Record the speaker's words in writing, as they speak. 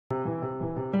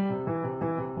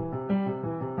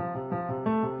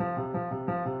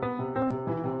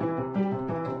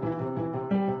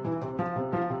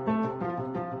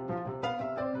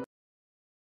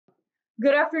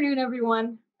Good afternoon,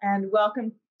 everyone, and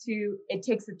welcome to It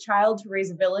Takes a Child to Raise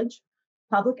a Village,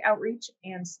 public outreach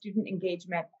and student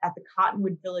engagement at the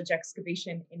Cottonwood Village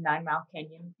excavation in 9 Mile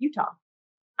Canyon, Utah.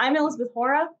 I'm Elizabeth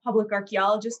Hora, public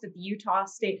archaeologist at the Utah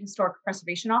State Historic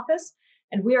Preservation Office,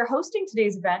 and we are hosting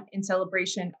today's event in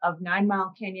celebration of 9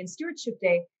 Mile Canyon Stewardship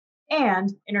Day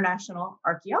and International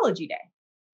Archaeology Day.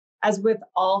 As with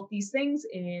all these things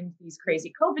in these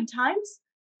crazy COVID times,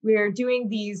 we're doing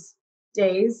these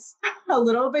days a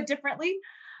little bit differently.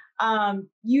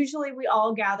 Usually we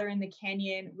all gather in the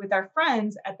canyon with our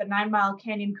friends at the 9 Mile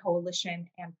Canyon Coalition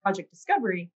and Project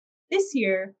Discovery. This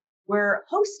year, we're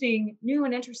hosting new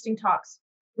and interesting talks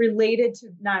related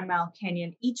to 9 Mile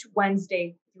Canyon each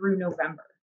Wednesday through November.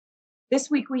 This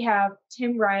week we have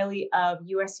Tim Riley of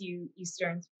USU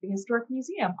Eastern's Prehistoric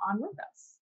Museum on with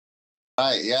us.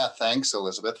 Hi, yeah, thanks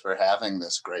Elizabeth for having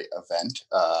this great event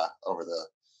over the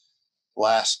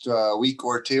last week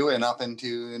or two and up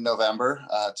into November.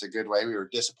 It's a good way. We were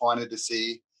disappointed to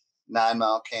see 9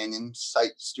 Mile Canyon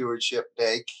Site Stewardship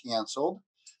Day canceled,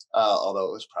 although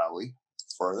it was probably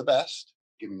for the best.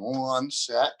 Give me one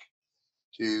sec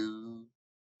to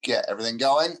get everything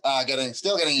going.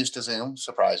 Still getting used to Zoom,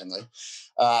 surprisingly.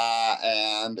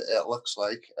 And it looks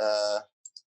like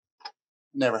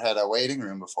never had a waiting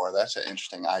room before. That's an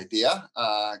interesting idea.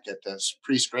 Get to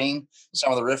pre-screen some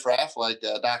of the riffraff, like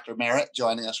Dr. Merritt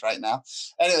joining us right now.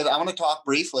 Anyways, I want to talk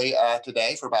briefly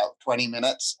today for about 20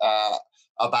 minutes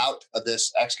about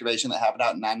this excavation that happened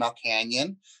out in 9 Mile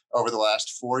Canyon over the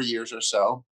last 4 years or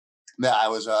so that I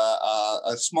was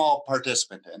a small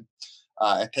participant in.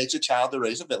 It Takes a Child to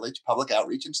Raise a Village, public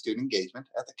outreach and student engagement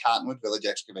at the Cottonwood Village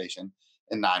excavation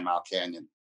in 9 Mile Canyon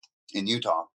in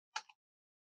Utah.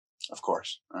 Of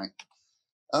course, right?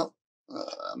 Oh,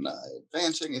 I'm not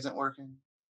advancing. Isn't working.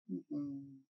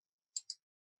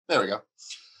 There we go.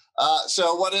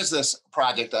 So what is this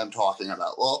project I'm talking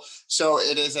about? Well, so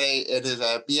it is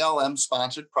a BLM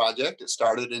sponsored project. It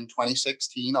started in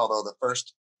 2016, although the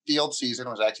first field season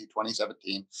was actually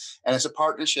 2017. And it's a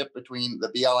partnership between the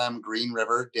BLM Green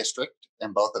River District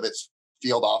and both of its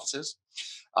field offices,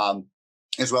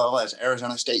 as well as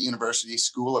Arizona State University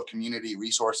School of Community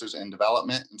Resources and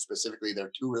Development, and specifically their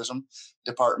tourism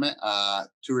department,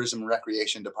 tourism and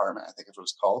recreation department, I think is what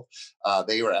it's called.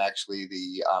 They were actually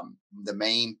the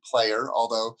main player,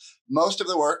 although most of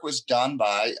the work was done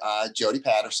by Jody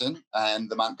Patterson and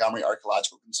the Montgomery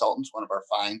Archaeological Consultants, one of our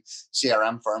fine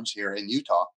CRM firms here in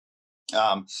Utah.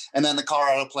 And then the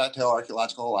Colorado Plateau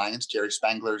Archaeological Alliance, Jerry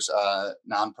Spangler's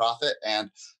nonprofit, and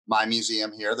my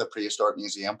museum here, the Prehistoric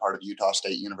Museum, part of Utah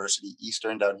State University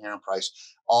Eastern down here in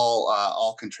Price,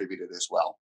 all contributed as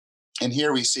well. And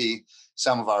here we see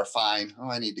some of our fine,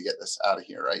 I need to get this out of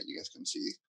here, right? You guys can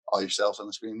see all yourselves on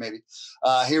the screen, maybe.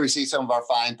 Here we see some of our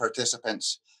fine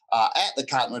participants at the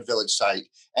Cottonwood Village site.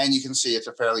 And you can see it's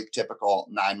a fairly typical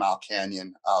 9 Mile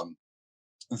Canyon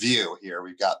view here.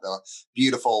 We've got the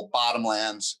beautiful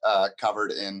bottomlands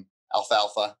covered in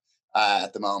alfalfa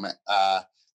at the moment,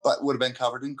 but would have been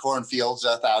covered in cornfields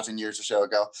 1,000 years or so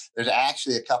ago. There's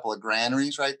actually a couple of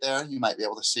granaries right there. You might be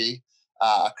able to see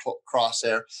across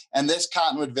there. And this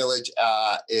Cottonwood Village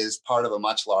is part of a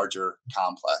much larger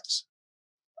complex.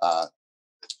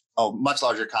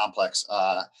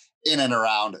 In and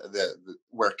around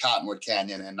where Cottonwood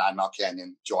Canyon and 9 Mile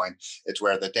Canyon join. It's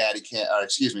where the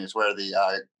it's where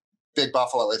the Big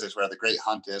Buffalo is. It's where the Great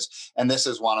Hunt is. And this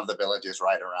is one of the villages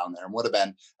right around there and would have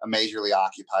been a majorly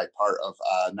occupied part of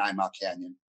 9 Mile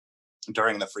Canyon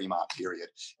during the Fremont period,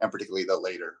 and particularly the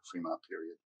later Fremont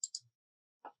period.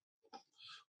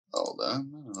 Hold on,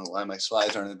 I don't know why my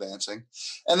slides aren't advancing.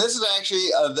 And this is actually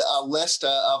a list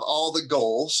of all the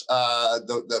goals,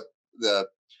 the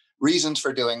reasons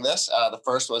for doing this. The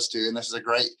first was and this is a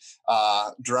great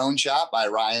drone shot by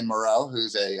Ryan Moreau,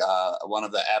 who's one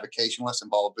of the avocationalists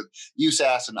involved with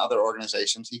USAS and other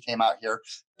organizations. He came out here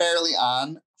fairly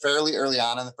early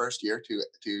on in the first year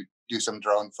to do some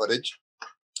drone footage.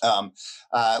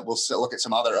 We'll still look at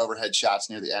some other overhead shots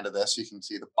near the end of this. You can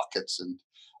see the buckets and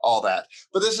all that.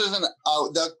 But this isn't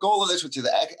the goal of this, which is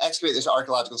to excavate this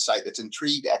archaeological site that's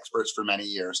intrigued experts for many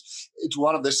years. It's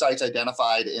one of the sites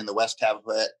identified in the West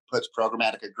Tabbapoots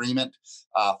Programmatic Agreement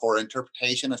for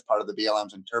interpretation as part of the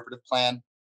BLM's interpretive plan.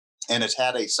 And it's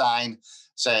had a sign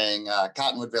saying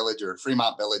Cottonwood Village or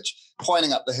Fremont Village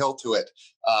pointing up the hill to it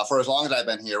for as long as I've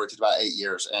been here, which is about 8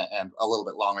 years, and a little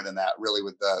bit longer than that, really,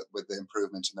 with the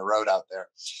improvements in the road out there.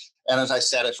 And as I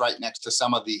said, it's right next to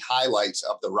some of the highlights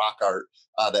of the rock art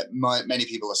that many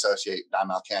people associate 9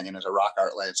 Mile Canyon as a rock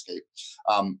art landscape.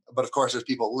 But of course, there's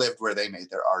people lived where they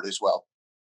made their art as well.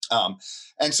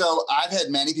 And so I've had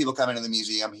many people come into the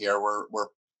museum here. We're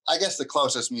I guess, the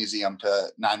closest museum to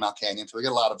Nine Mile Canyon. So we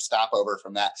get a lot of stopover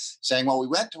from that, saying, well, we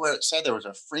went to where it said there was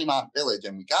a Fremont village,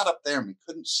 and we got up there and we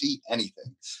couldn't see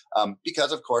anything.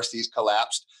 Because, of course, these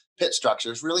collapsed pit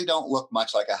structures really don't look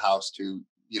much like a house to,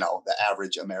 the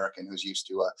average American who's used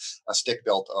to a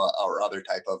stick-built or other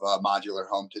type of modular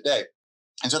home today.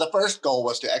 And so the first goal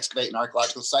was to excavate an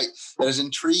archaeological site that has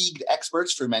intrigued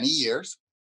experts for many years.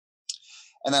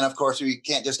 And then, of course, we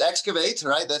can't just excavate,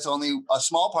 right? That's only a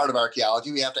small part of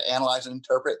archaeology. We have to analyze and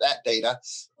interpret that data,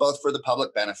 both for the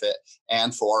public benefit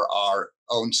and for our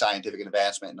own scientific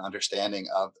advancement and understanding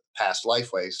of past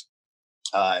lifeways,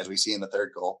 as we see in the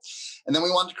third goal. And then we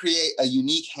want to create a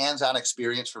unique hands-on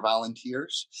experience for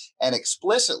volunteers, and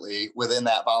explicitly within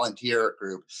that volunteer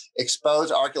group,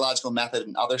 expose archaeological method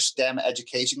and other STEM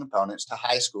education components to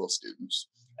high school students.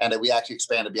 And we actually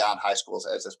expanded beyond high schools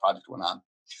as this project went on.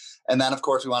 And then, of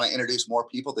course, we want to introduce more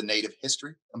people to native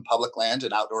history and public lands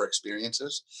and outdoor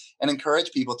experiences, and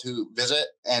encourage people to visit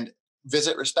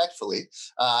respectfully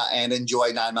and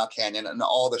enjoy Nine Mile Canyon and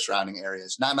all the surrounding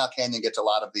areas. Nine Mile Canyon gets a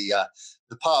lot of the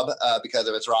pub because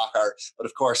of its rock art, but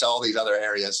of course, all these other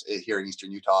areas here in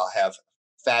eastern Utah have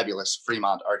fabulous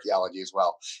Fremont archaeology as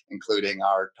well, including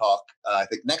our talk, I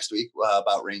think next week,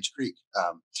 about Range Creek.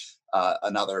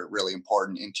 Another really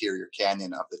important interior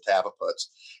canyon of the Tavaputs.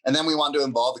 And then we want to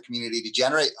involve the community to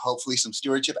generate, hopefully, some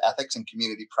stewardship ethics and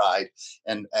community pride,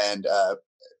 and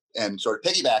sort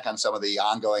of piggyback on some of the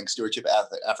ongoing stewardship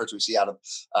efforts we see out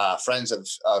of Friends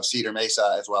of Cedar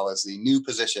Mesa, as well as the new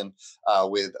position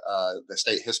with the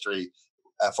state history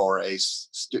for a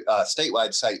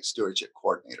statewide site stewardship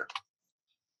coordinator.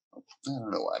 I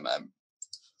don't know why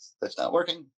that's not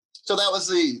working. So that was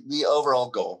the overall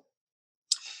goal.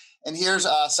 And here's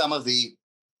some of the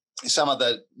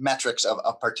metrics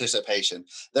of participation.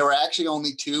 There were actually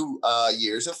only 2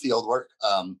 years of field work,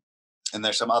 and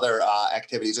there's some other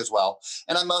activities as well.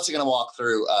 And I'm mostly going to walk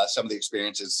through some of the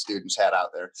experiences students had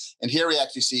out there. And here we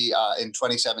actually see in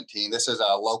 2017, this is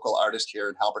a local artist here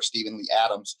in Helper, Stephen Lee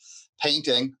Adams,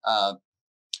 painting,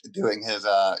 doing his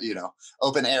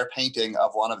open air painting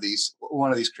of one of these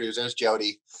crews. There's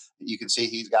Jody. You can see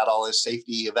he's got all his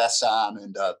safety vests on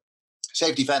and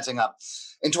safety fencing up.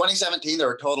 In 2017, there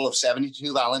were a total of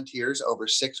 72 volunteers over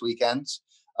 6 weekends,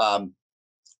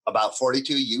 about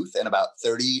 42 youth and about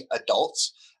 30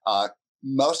 adults.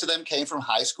 Most of them came from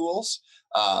high schools.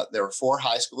 There were 4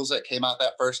 high schools that came out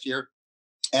that first year.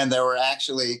 And there were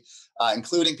actually,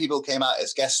 including people who came out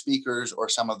as guest speakers or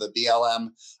some of the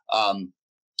BLM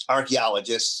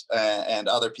archaeologists and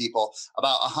other people,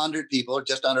 about 100 people, or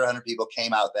just under 100 people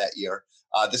came out that year.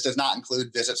 This does not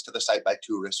include visits to the site by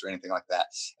tourists or anything like that.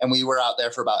 And we were out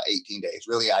there for about 18 days.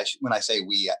 Really, when I say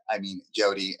we, I mean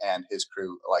Jody and his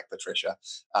crew, like Patricia.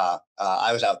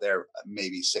 I was out there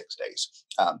maybe 6 days.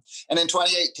 And in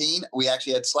 2018, we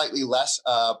actually had slightly less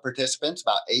participants,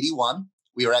 about 81.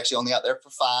 We were actually only out there for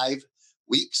 5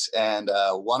 weeks, and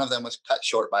one of them was cut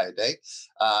short by a day.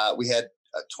 We had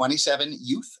 27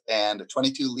 youth and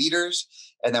 22 leaders.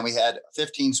 And then we had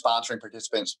 15 sponsoring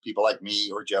participants, people like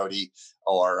me or Jody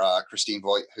or Christine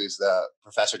Voigt, who's the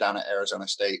professor down at Arizona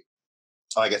State.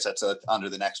 Oh, I guess that's under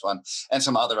the next one, and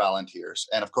some other volunteers.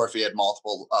 And of course, we had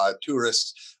multiple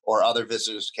tourists or other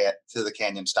visitors to the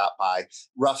canyon stop by,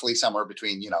 roughly somewhere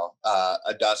between,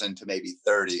 a dozen to maybe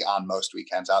 30 on most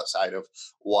weekends, outside of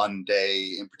one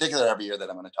day in particular every year that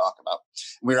I'm going to talk about.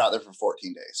 And we were out there for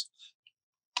 14 days.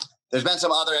 There's been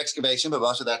some other excavation, but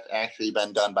most of that's actually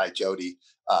been done by Jody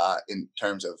in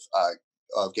terms of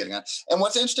getting on. And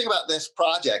what's interesting about this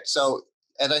project, so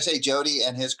as I say, Jody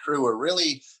and his crew were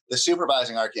really the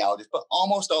supervising archaeologists, but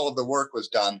almost all of the work was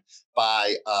done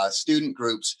by student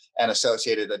groups and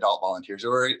associated adult volunteers.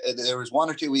 There was 1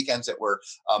 or 2 weekends that were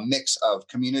a mix of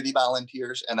community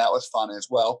volunteers, and that was fun as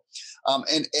well.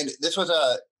 And this was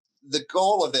the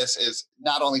goal of this is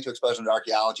not only to expose them to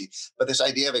archaeology, but this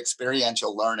idea of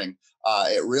experiential learning.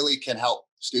 It really can help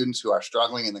students who are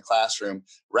struggling in the classroom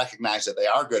recognize that they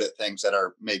are good at things that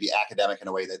are maybe academic in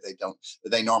a way that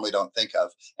they normally don't think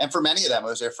of. And for many of them, it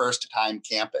was their first time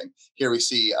camping. Here we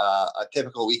see a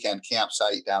typical weekend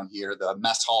campsite down here, the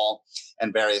mess hall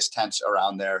and various tents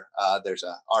around there. There's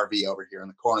an RV over here in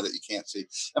the corner that you can't see.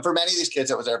 And for many of these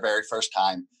kids, it was their very first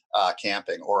time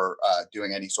camping or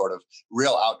doing any sort of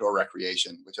real outdoor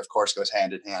recreation, which of course goes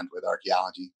hand in hand with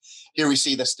archaeology. Here we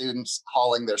see the students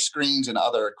hauling their screens and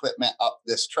other equipment up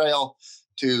this trail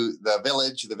to the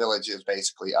village. The village is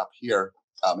basically up here.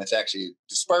 It's actually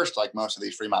dispersed like most of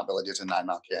these Fremont villages in Nine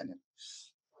Mile Canyon.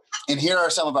 And here are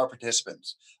some of our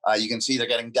participants. You can see they're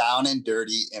getting down and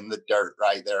dirty in the dirt,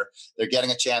 right? They're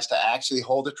getting a chance to actually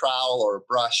hold a trowel or a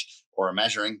brush or a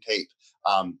measuring tape.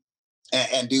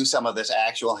 and do some of this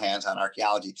actual hands-on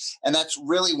archaeology. And that's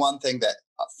really one thing that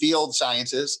field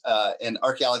sciences and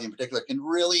archaeology in particular can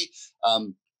really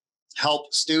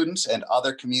help students and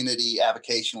other community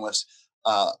avocationalists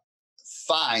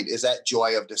find, is that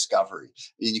joy of discovery.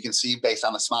 And you can see based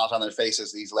on the smiles on their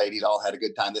faces, these ladies all had a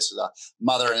good time. This is a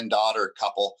mother and daughter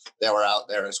couple that were out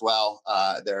there as well.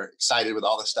 They're excited with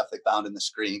all the stuff they found in the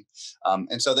screen.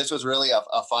 And so this was really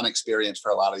a fun experience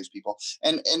for a lot of these people.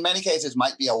 And in many cases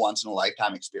might be a once in a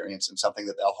lifetime experience and something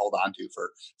that they'll hold on to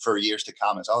for years to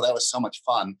come. Is, oh, that was so much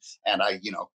fun. And I,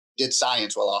 did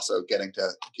science while also getting to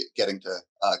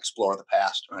explore the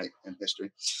past, right, in history.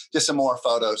 Just some more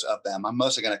photos of them. I'm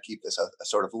mostly going to keep this a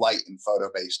sort of light and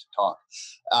photo-based talk.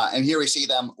 And here we see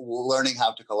them learning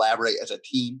how to collaborate as a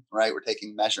team, right? We're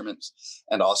taking measurements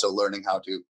and also learning how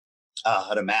to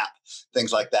map,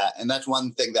 things like that. And that's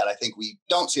one thing that I think we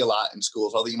don't see a lot in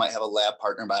schools, although you might have a lab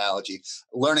partner in biology,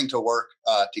 learning to work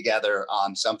together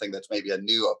on something that's maybe a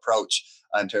new approach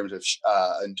in terms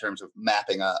of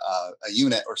mapping a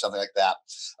unit or something like that.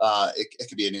 It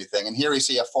could be a new thing. And here we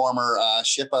see a former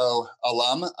SHPO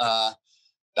alum,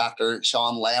 Dr.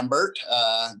 Sean Lambert,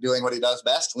 doing what he does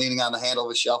best, leaning on the handle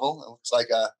of a shovel.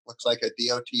 It looks like a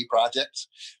DOT project,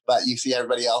 but you see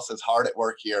everybody else is hard at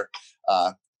work here,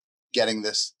 getting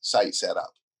this site set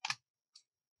up.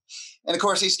 And of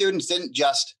course, these students didn't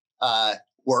just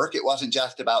work. It wasn't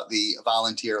just about the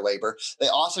volunteer labor. They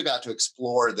also got to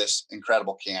explore this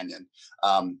incredible canyon,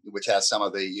 which has some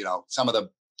of the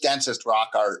densest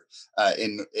rock art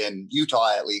in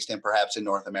Utah, at least, and perhaps in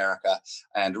North America,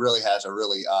 and really has a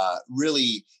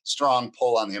really strong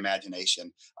pull on the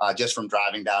imagination, just from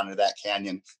driving down into that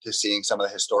canyon to seeing some of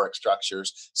the historic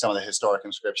structures, some of the historic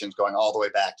inscriptions going all the way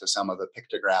back to some of the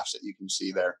pictographs that you can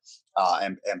see there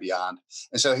and beyond.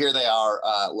 And so here they are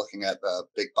looking at the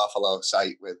Big Buffalo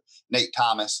site with Nate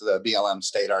Thomas, the BLM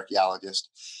state archaeologist.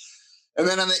 And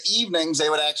then in the evenings, they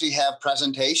would actually have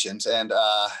presentations, and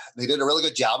they did a really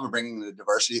good job of bringing the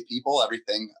diversity of people,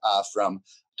 everything from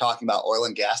talking about oil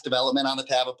and gas development on the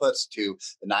Tabaputs to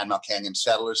the 9 Mile Canyon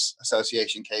Settlers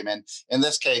Association came in. In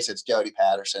this case, it's Jody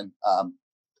Patterson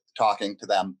talking to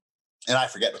them. And I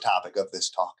forget the topic of this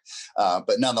talk,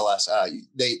 but nonetheless,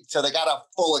 they got a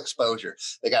full exposure.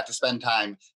 They got to spend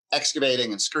time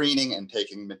excavating and screening and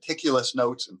taking meticulous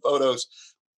notes and photos.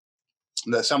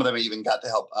 Some of them even got to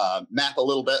help map a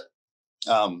little bit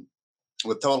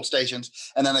with total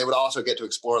stations. And then they would also get to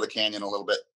explore the canyon a little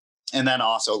bit and then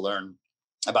also learn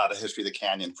about the history of the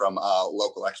canyon from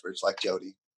local experts like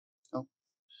Jody. So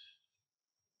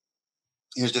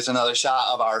here's just another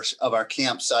shot of our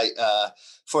campsite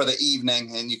for the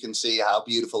evening. And you can see how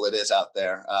beautiful it is out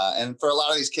there. And for a lot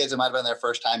of these kids, it might have been their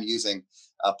first time using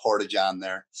Porta-John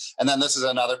there. And then this is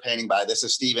another painting this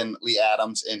is Stephen Lee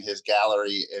Adams in his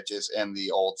gallery, which is in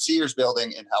the old Sears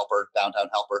building in Helper, downtown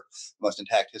Helper, most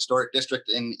intact historic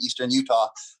district in eastern Utah.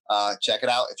 Check it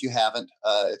out if you haven't.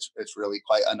 It's really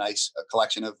quite a nice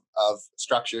collection of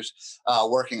structures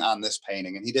working on this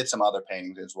painting. And he did some other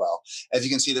paintings as well. As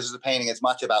you can see, this is a painting. It's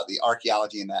much about the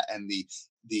archaeology and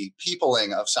the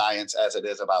peopling of science as it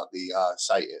is about the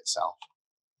site itself.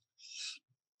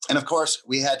 And of course,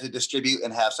 we had to distribute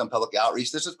and have some public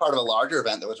outreach. This is part of a larger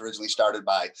event that was originally started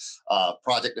by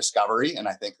Project Discovery. And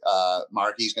I think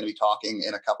Marky's going to be talking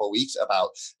in a couple of weeks about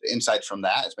the insights from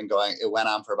that. It went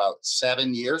on for about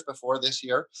 7 years before this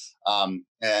year. And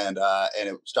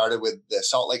it started with the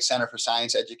Salt Lake Center for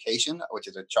Science Education, which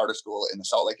is a charter school in the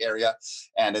Salt Lake area.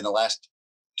 And in the last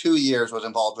 2 years was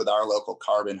involved with our local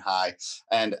Carbon High.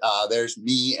 And there's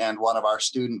me and one of our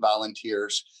student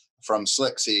volunteers from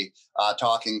Slicksy,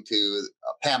 talking to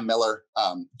Pam Miller,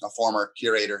 a former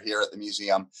curator here at the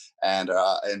museum, and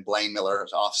Blaine Miller,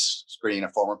 who's off screen, a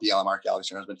former BLM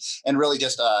archaeologist husband, and really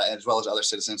just, as well as other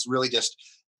citizens, really just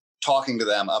talking to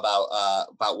them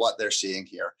about what they're seeing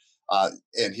here.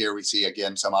 And here we see,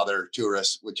 again, some other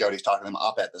tourists with Jody's talking to them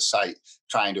up at the site,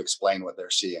 trying to explain what they're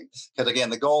seeing. Because again,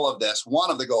 one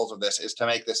of the goals of this is to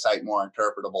make this site more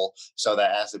interpretable so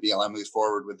that as the BLM moves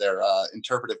forward with their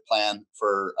interpretive plan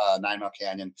for 9 Mile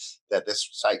Canyon, that this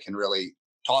site can really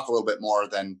talk a little bit more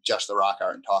than just the rock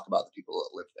art and talk about the people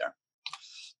that live there.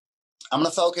 I'm going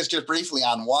to focus just briefly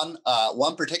on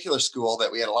one particular school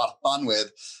that we had a lot of fun with.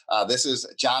 This is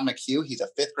John McHugh. He's a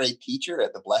 5th grade teacher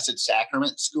at the Blessed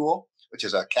Sacrament School, which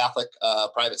is a Catholic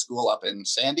private school up in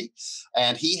Sandy.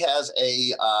 And he has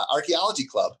a archaeology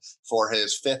club for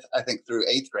his 5th, I think, through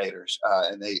 8th graders.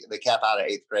 And they cap out at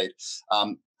 8th grade.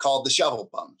 Called the shovel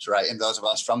bums, right? And those of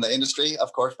us from the industry,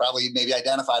 of course, probably maybe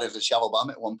identified as a shovel bum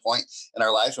at one point in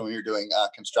our lives when we were doing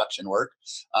construction work.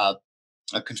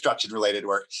 construction-related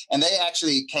work. And they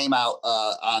actually came out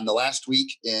on the last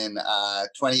week in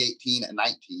 2018 and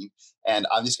 19. And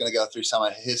I'm just going to go through some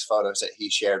of his photos that he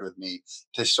shared with me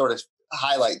to sort of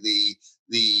highlight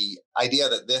the idea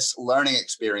that this learning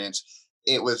experience,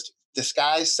 it was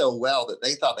disguised so well that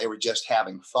they thought they were just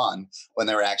having fun when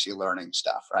they were actually learning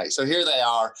stuff, right? So here they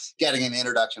are getting an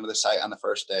introduction to the site on the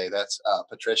first day. That's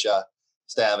Patricia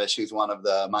Stavish, who's one of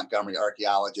the Montgomery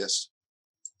archaeologists.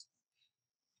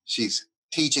 She's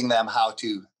teaching them how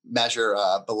to measure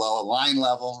below a line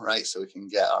level, right? So we can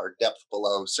get our depth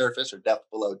below surface or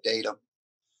depth below datum.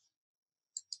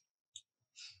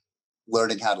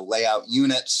 Learning how to lay out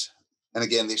units. And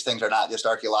again, these things are not just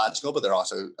archaeological, but they're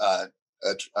also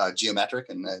geometric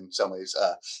and in some ways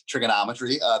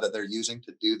trigonometry that they're using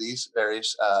to do these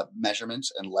various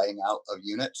measurements and laying out of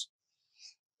units.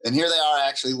 And here they are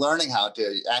actually learning how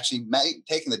to actually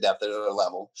taking the depth at a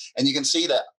level. And you can see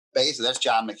that basically that's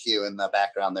John McHugh in the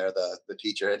background there, the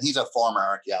teacher, and he's a former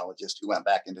archaeologist who went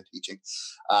back into teaching,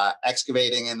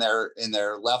 excavating in their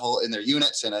level, in their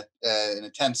units in a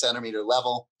 10 centimeter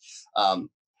level.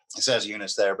 It says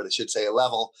units there, but it should say a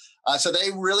level. So they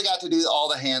really got to do all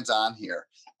the hands-on here.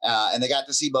 And they got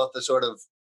to see both the sort of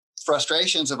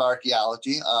frustrations of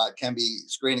archaeology, can be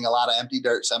screening a lot of empty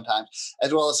dirt sometimes,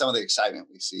 as well as some of the excitement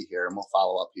we see here. And we'll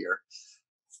follow up here.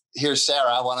 Here's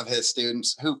Sarah, one of his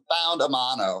students, who found a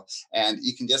mono. And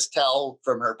you can just tell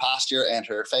from her posture and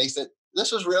her face that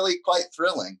this was really quite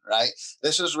thrilling, right?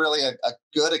 This was really a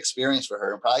good experience for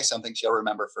her and probably something she'll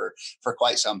remember for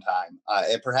quite some time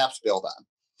and perhaps build on.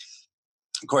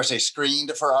 Of course, they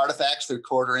screened for artifacts through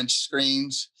 1/4-inch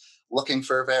screens, looking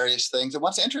for various things. And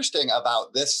what's interesting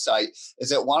about this site is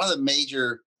that one of the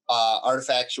major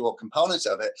artifactual components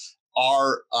of it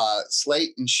are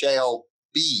slate and shale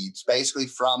beads, basically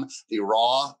from the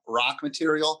raw rock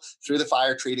material through the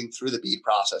fire treating through the bead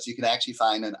process. You can actually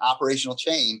find an operational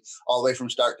chain all the way from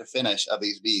start to finish of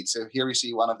these beads. So here we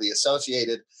see one of the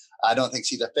associated, I don't think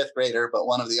she's a 5th grader, but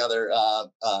one of the other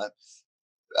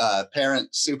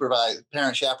parent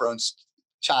chaperones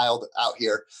child out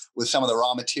here with some of the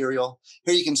raw material.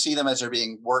 Here you can see them as they're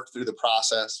being worked through the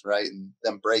process, right? And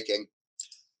them breaking.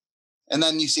 And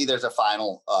then you see there's a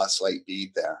final slate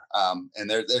bead there. And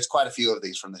there's quite a few of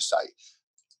these from this site.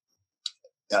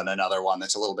 And another one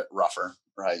that's a little bit rougher,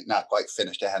 right? Not quite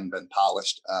finished, it hadn't been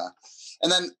polished.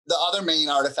 And then the other main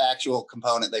artifactual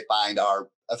component they find are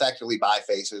effectively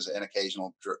bifaces and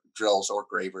occasional drills or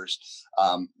gravers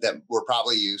that were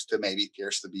probably used to maybe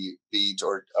pierce the beads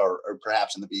or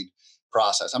perhaps in the bead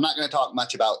process. I'm not going to talk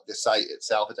much about the site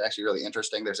itself. It's actually really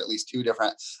interesting. There's at least 2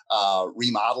 different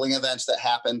remodeling events that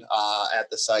happened at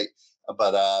the site,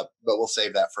 but we'll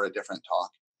save that for a different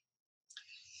talk.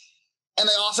 And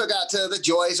they also got to the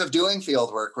joys of doing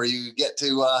field work, where you get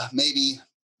to maybe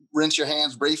rinse your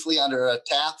hands briefly under a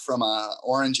tap from a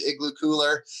orange igloo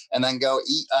cooler and then go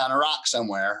eat on a rock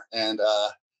somewhere. And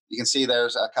you can see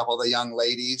there's a couple of the young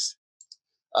ladies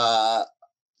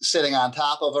sitting on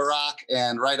top of a rock,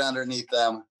 and right underneath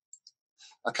them,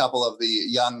 a couple of the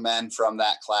young men from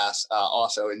that class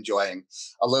also enjoying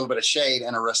a little bit of shade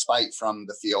and a respite from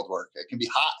the field work. It can be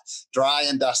hot, dry,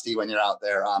 and dusty when you're out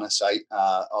there on a site,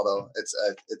 although it's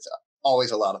always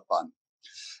a lot of fun.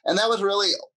 And that was really,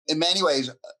 in many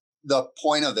ways, the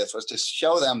point of this was to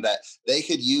show them that they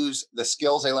could use the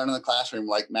skills they learned in the classroom,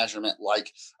 like measurement,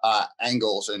 like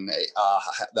angles and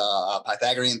the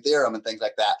Pythagorean theorem and things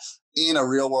like that, in a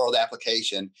real world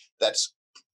application that's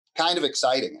kind of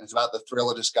exciting. And it's about the thrill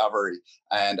of discovery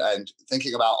and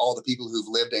thinking about all the people who've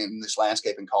lived in this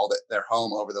landscape and called it their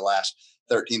home over the last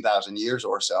 13,000 years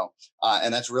or so.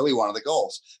 And that's really one of the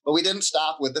goals. But we didn't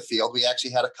stop with the field. We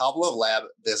actually had a couple of lab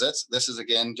visits. This is,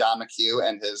 again, John McHugh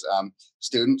and his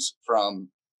students from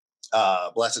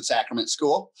Blessed Sacrament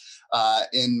School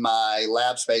in my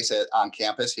lab space on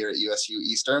campus here at USU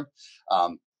Eastern.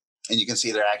 And you can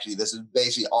see this is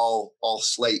basically all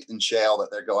slate and shale that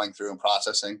they're going through and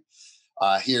processing.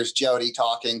 Here's Jody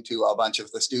talking to a bunch of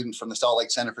the students from the Salt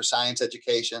Lake Center for Science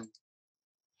Education.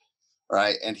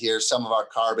 Right. And here's some of our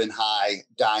carbon high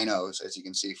dinos, as you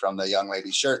can see from the young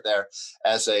lady's shirt there,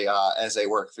 as they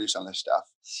work through some of this stuff.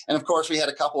 And of course, we had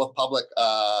a couple of public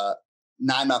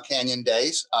 9 Mile Canyon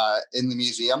days in the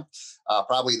museum.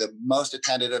 Probably the most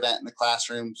attended event in the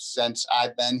classroom since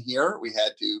I've been here. We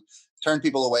had to turn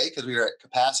people away because we were at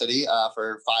capacity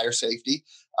for fire safety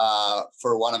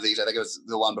for one of these. I think it was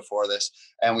the one before this.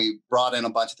 And we brought in a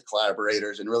bunch of the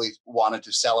collaborators and really wanted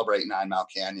to celebrate 9 Mile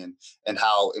Canyon and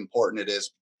how important it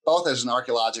is, both as an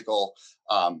archaeological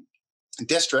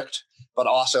district but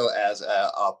also as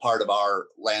a part of our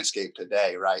landscape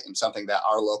today, right? And something that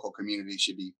our local community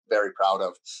should be very proud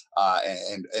of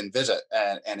and visit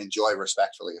and enjoy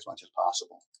respectfully as much as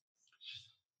possible.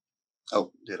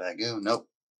 Oh, did I go? Nope.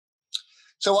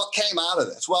 So what came out of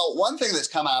this? Well, one thing that's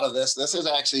come out of this is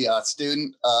actually a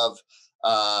student of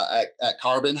at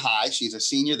Carbon High. She's a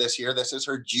senior this year. This is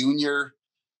her junior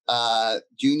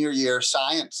year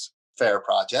science fair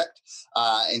project.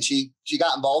 And she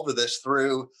got involved with this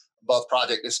through both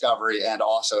Project Discovery and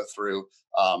also through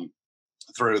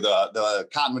the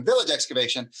Cottonwood Village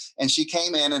excavation. And she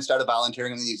came in and started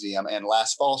volunteering in the museum. And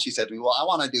last fall, she said to me, well, I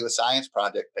want to do a science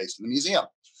project based in the museum.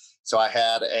 So I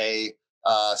had a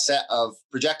set of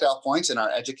projectile points in our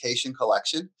education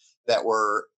collection that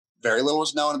were very little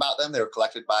was known about them. They were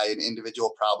collected by an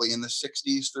individual probably in the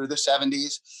 60s through the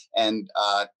 70s and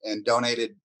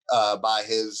donated by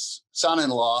his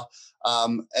son-in-law.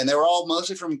 And they were all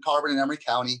mostly from Carbon and Emory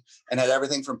County and had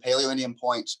everything from Paleo-Indian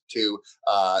points to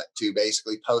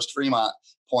basically post-Fremont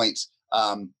points,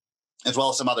 as well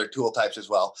as some other tool types as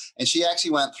well. And she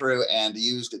actually went through and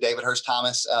used David Hurst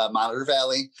Thomas Monitor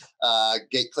Valley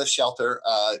Gate Cliff Shelter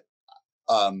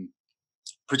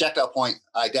projectile point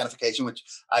identification, which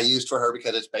I used for her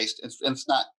because it's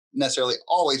not necessarily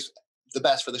always the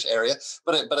best for this area,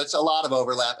 but it's a lot of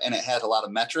overlap and it has a lot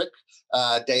of metric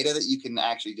data that you can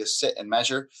actually just sit and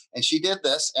measure. And she did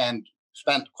this and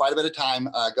spent quite a bit of time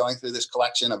going through this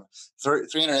collection of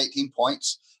 318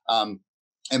 points and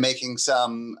making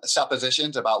some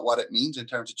suppositions about what it means in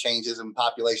terms of changes in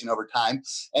population over time.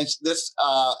 And this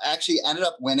actually ended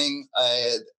up winning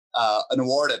an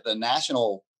award at the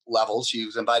national level. She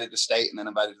was invited to state and then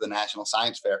invited to the National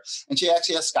Science Fair. And she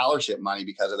actually has scholarship money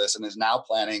because of this and is now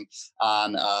planning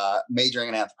on majoring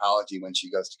in anthropology when she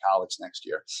goes to college next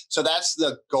year. So that's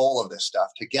the goal of this stuff,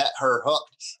 to get her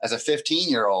hooked as a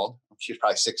 15-year-old, she's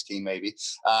probably 16 maybe,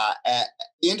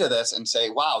 into this and say,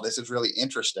 wow, this is really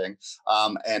interesting.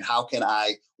 And how can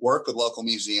I work with local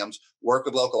museums, work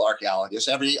with local archaeologists?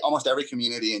 Almost every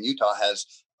community in Utah has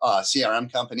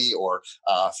CRM company or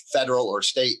federal or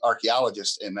state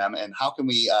archaeologists in them, and how can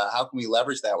we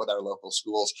leverage that with our local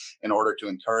schools in order to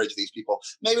encourage these people,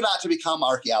 maybe not to become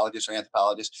archaeologists or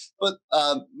anthropologists, but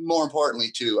more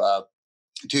importantly to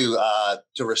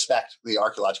respect the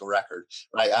archaeological record,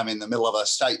 right? I'm in the middle of a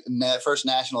first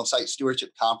national site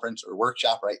stewardship conference or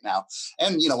workshop right now.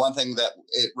 And, one thing that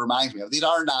it reminds me of, these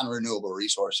are non-renewable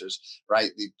resources,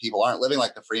 right? The people aren't living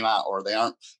like the Fremont or they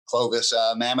aren't Clovis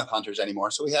mammoth hunters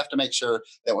anymore. So we have to make sure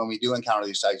that when we do encounter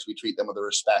these sites, we treat them with the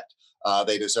respect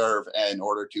they deserve in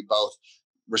order to both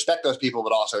respect those people,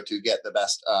 but also to get the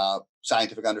best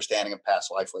scientific understanding of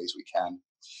past life ways we can.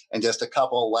 And just a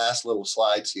couple last little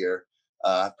slides here.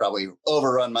 Probably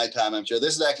overrun my time, I'm sure.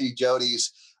 This is actually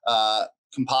Jody's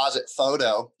composite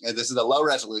photo. And this is a low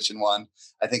resolution one.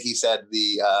 I think he said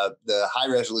the high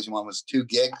resolution one was 2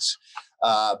 gigs.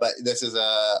 But this is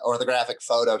a orthographic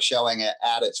photo showing it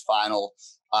at its final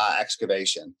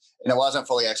excavation. And it wasn't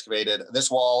fully excavated. This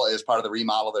wall is part of the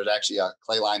remodel. There's actually a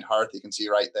clay-lined hearth you can see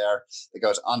right there that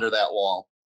goes under that wall.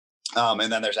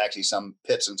 And then there's actually some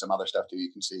pits and some other stuff too.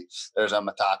 You can see there's a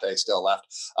metate still left.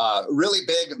 Really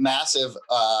big, massive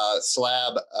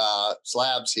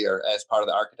slabs here as part of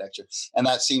the architecture. And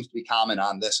that seems to be common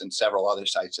on this and several other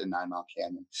sites in 9 Mile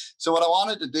Canyon. So what I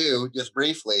wanted to do just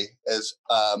briefly is,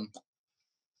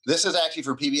 this is actually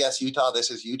from PBS Utah. This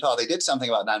is Utah. They did something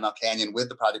about 9 Mile Canyon with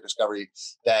the Project Discovery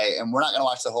Day. And we're not going to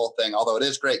watch the whole thing, although it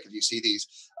is great because you see these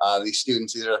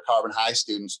students, these are Carbon High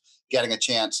students, getting a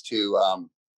chance to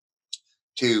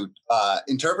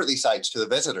interpret these sites to the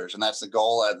visitors. And that's the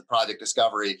goal of the Project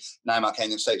Discovery 9 Mile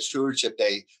Canyon Site Stewardship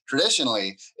Day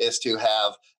traditionally, is to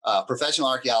have professional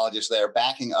archaeologists there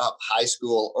backing up high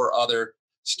school or other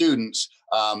students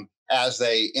as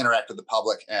they interact with the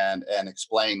public and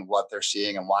explain what they're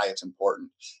seeing and why it's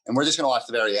important. And we're just going to watch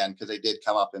the very end because they did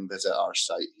come up and visit our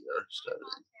site here.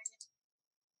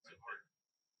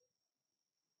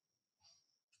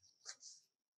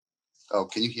 Oh,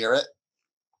 can you hear it?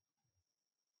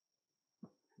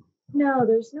 No,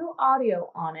 there's no audio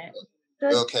on it.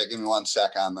 Okay, give me 1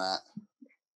 sec on that.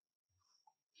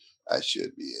 I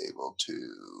should be able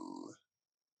to.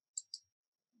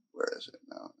 Where is it?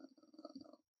 No.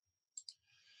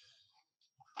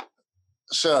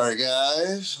 Sorry,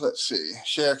 guys. Let's see.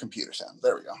 Share computer sound.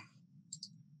 There we go.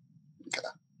 Okay.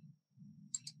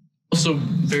 Also,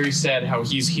 very sad how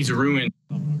he's ruined.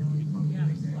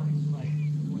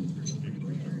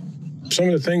 Some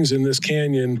of the things in this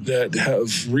canyon that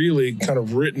have really kind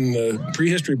of written the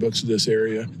prehistory books of this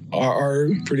area are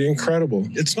pretty incredible.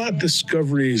 It's not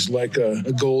discoveries like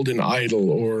a golden idol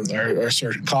or our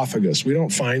sarcophagus. We don't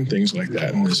find things like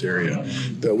that in this area,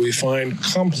 but we find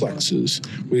complexes.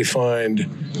 We find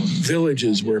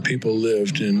villages where people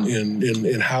lived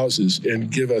in houses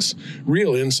and give us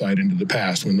real insight into the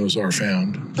past when those are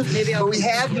found. What we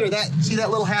have here, see that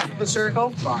little half of a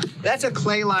circle? That's a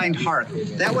clay-lined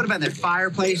hearth. That would have been their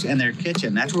fireplace and their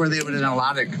kitchen. That's where they would have done a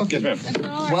lot of cooking.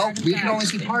 Well, we can only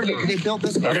see part of it. They built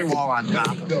this other wall on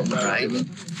top, right?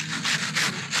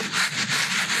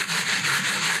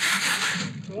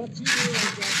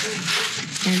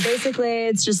 And basically,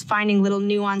 it's just finding little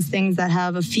nuanced things that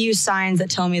have a few signs that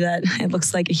tell me that it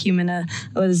looks like a human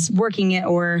was working it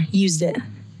or used it.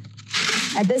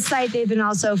 At this site, they've been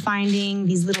also finding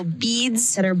these little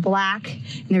beads that are black,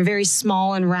 and they're very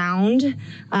small and round.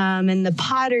 And the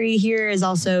pottery here is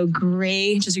also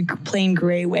gray, just a plain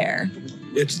gray ware.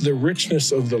 It's the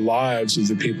richness of the lives of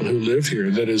the people who live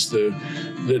here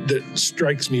that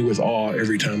strikes me with awe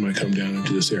every time I come down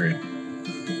into this area.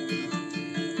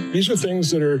 These are things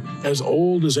that are as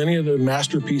old as any of the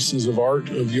masterpieces of art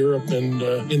of Europe and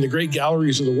in the great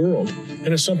galleries of the world.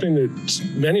 And it's something that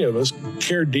many of us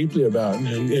care deeply about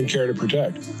and care to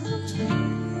protect.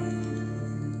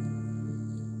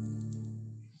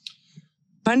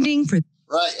 Funding for...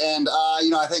 Right, and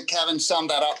I think Kevin summed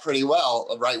that up pretty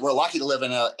well, right? We're lucky to live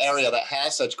in an area that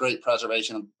has such great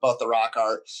preservation of both the rock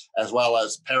art as well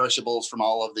as perishables from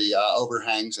all of the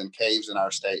overhangs and caves in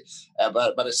our state.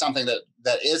 But it's something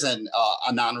that isn't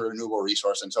a non-renewable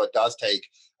resource, and so it does take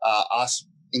us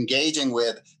engaging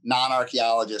with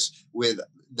non-archaeologists, with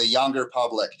the younger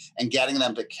public, and getting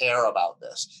them to care about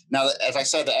this. Now, as I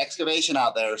said, the excavation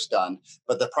out there is done,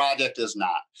 but the project is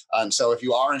not. And so if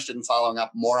you are interested in following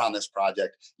up more on this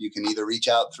project, you can either reach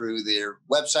out through their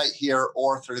website here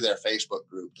or through their Facebook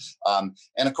group.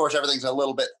 And of course, everything's a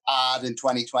little bit odd in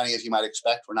 2020, as you might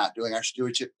expect. We're not doing our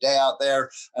stewardship day out there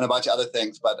and a bunch of other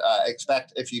things, but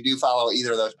expect, if you do follow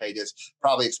either of those pages,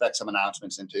 probably expect some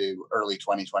announcements into early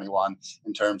 2021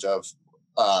 in terms of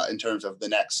the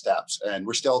next steps. And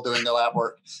we're still doing the lab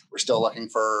work. We're still looking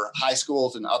for high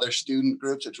schools and other student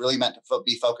groups. It's really meant to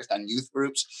be focused on youth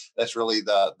groups. That's really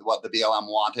what the BLM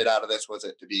wanted out of this, was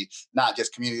it to be not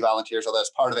just community volunteers, although that's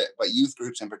part of it, but youth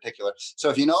groups in particular. So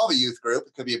if you know of a youth group,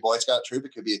 it could be a Boy Scout troop,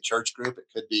 it could be a church group, it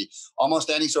could be almost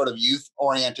any sort of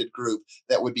youth-oriented group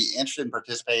that would be interested in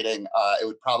participating. It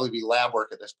would probably be lab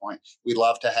work at this point. We'd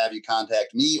love to have you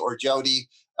contact me or Jody,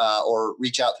 or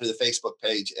reach out through the Facebook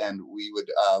page, and we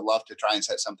would love to try and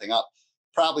set something up,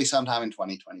 probably sometime in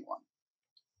 2021.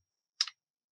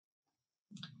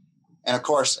 And of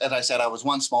course, as I said, I was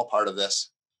one small part of this,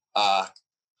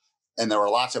 and there were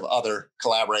lots of other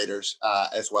collaborators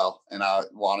as well. And I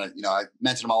wanted, I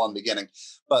mentioned them all in the beginning,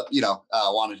 but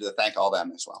wanted to thank all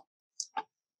them as well.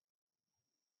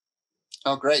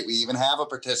 Oh, great! We even have a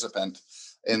participant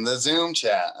in the Zoom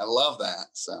chat. I love that.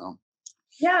 So.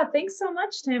 Yeah, thanks so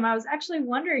much, Tim. I was actually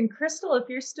wondering, Crystal, if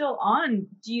you're still on,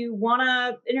 do you want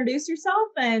to introduce yourself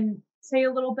and say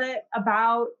a little bit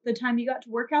about the time you got to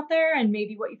work out there and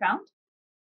maybe what you found?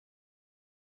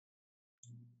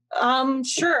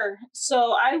 Sure.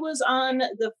 So I was on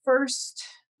the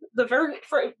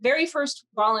very first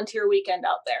volunteer weekend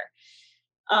out there.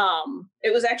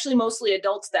 It was actually mostly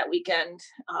adults that weekend,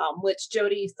 which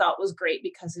Jody thought was great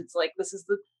because it's like, this is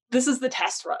the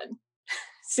test run.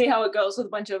 See how it goes with a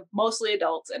bunch of mostly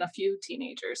adults and a few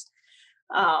teenagers.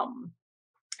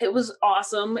 It was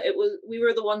awesome. We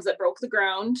were the ones that broke the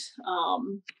ground.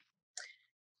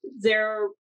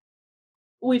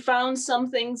 We found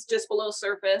some things just below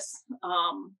surface,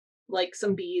 like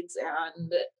some beads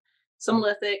and some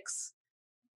lithics.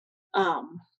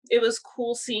 It was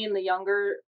cool seeing the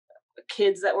younger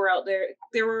kids that were out there.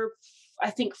 There were, I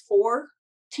think, 4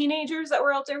 teenagers that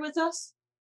were out there with us.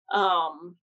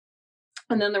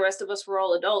 And then the rest of us were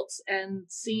all adults, and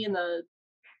seeing the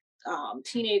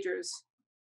teenagers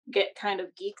get kind of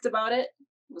geeked about it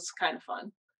was kind of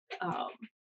fun.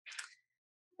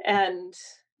 And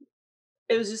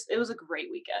it was a great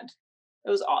weekend. It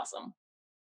was awesome.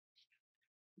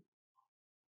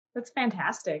 That's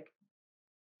fantastic.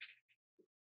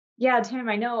 Yeah, Tim,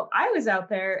 I know I was out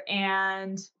there,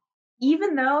 and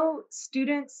even though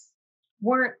students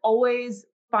weren't always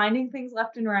finding things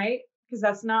left and right, because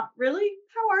that's not really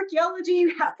how archaeology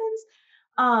happens,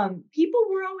 people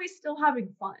were always still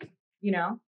having fun,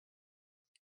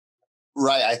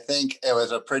 Right. I think it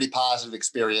was a pretty positive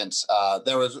experience.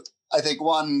 There was I think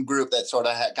one group that sort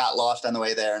of got lost on the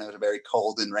way there, and it was a very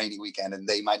cold and rainy weekend, and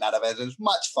they might not have had as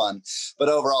much fun. But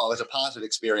overall, it was a positive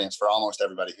experience for almost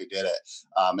everybody who did it.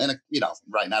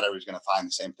 Right, not everybody's going to find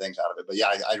the same things out of it. But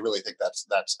yeah, I really think that's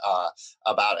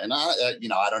about it. And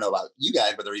I don't know about you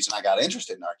guys, but the reason I got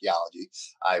interested in archaeology,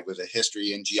 I was a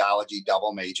history and geology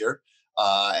double major.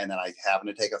 And then I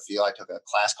happened to I took a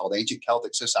class called Ancient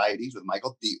Celtic Societies with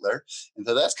Michael Dietler. And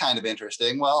so that's kind of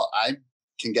interesting. Well, I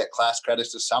can get class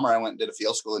credits this summer. I went and did a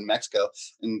field school in Mexico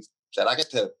and said I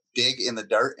get to dig in the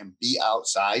dirt and be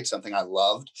outside, something I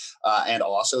loved, and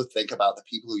also think about the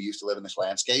people who used to live in this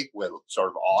landscape with sort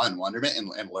of awe and wonderment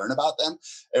and learn about them.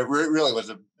 It really was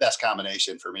the best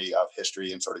combination for me of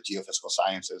history and sort of geophysical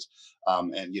sciences,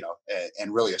 and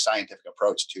really a scientific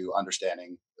approach to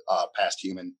understanding past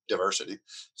human diversity.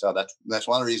 So that's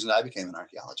one of the reasons I became an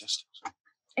archaeologist.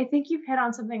 I think you've hit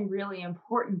on something really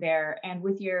important there. And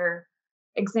with your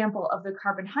example of the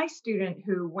Carbon High student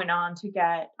who went on to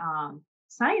get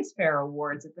science fair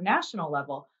awards at the national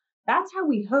level, that's how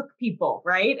we hook people,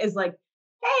 right? Is like,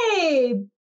 hey,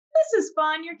 this is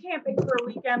fun. You're camping for a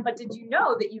weekend, but did you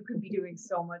know that you could be doing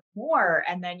so much more?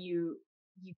 And then you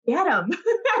get them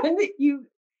and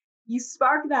you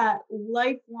spark that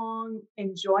lifelong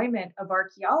enjoyment of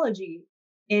archaeology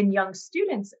in young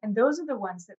students. And those are the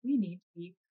ones that we need to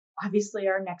be obviously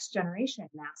our next generation,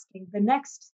 asking the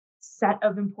next set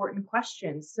of important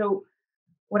questions. So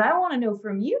what I want to know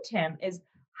from you, Tim, is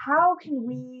how can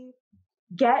we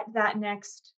get that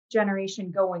next generation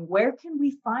going? Where can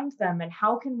we find them, and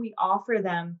how can we offer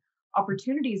them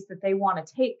opportunities that they want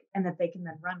to take and that they can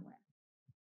then run with?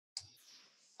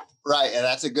 Right, and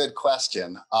that's a good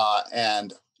question.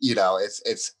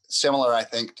 It's similar, I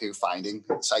think, to finding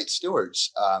site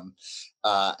stewards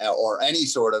or any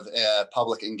sort of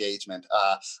public engagement.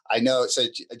 I know, so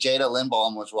Jada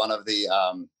Lindbaum was one of the,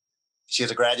 she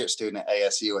was a graduate student at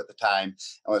ASU at the time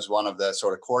and was one of the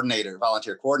sort of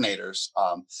volunteer coordinators.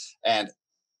 And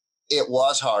it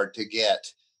was hard to get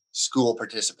school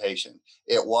participation.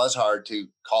 It was hard to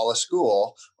call a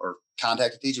school or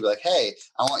contact a teacher, be like, hey,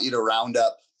 I want you to round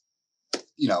up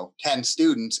 10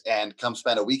 students and come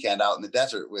spend a weekend out in the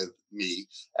desert with me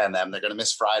and them. They're going to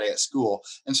miss Friday at school.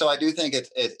 And so I do think it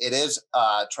is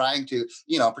trying to,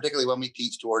 particularly when we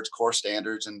teach towards core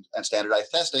standards and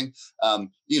standardized testing,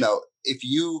 if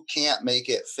you can't make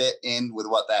it fit in with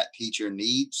what that teacher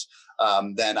needs,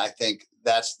 then I think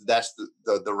that's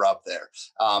the rub there.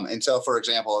 And so, for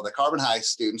example, the Carbon High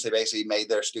students, they basically made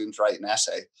their students write an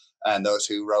essay. And those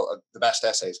who wrote the best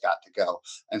essays got to go.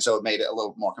 And so it made it a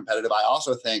little more competitive. I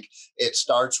also think it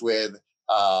starts with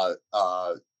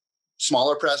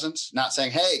smaller presence, not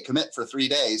saying, hey, commit for 3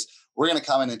 days. We're going to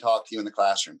come in and talk to you in the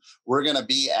classroom. We're going to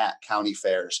be at county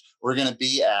fairs. We're going to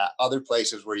be at other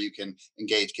places where you can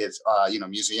engage kids.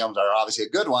 Museums are obviously a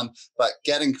good one, but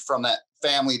getting from that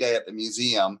family day at the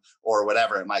museum or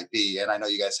whatever it might be. And I know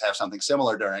you guys have something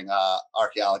similar during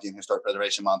Archaeology and Historic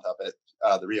Preservation Month up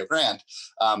at the Rio Grande.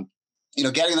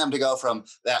 Getting them to go from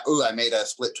that, I made a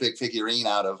split twig figurine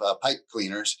out of pipe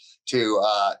cleaners to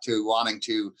wanting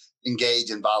to engage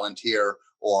and volunteer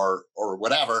or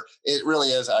whatever, it really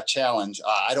is a challenge.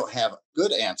 I don't have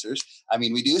good answers. I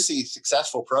mean, we do see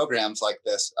successful programs like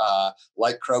this,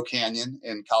 like Crow Canyon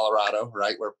in Colorado,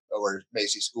 right, where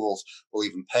basically schools will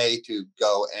even pay to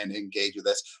go and engage with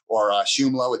this, or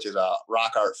Shumla, which is a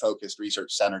rock art focused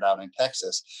research center down in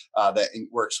Texas that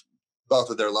works both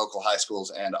with their local high schools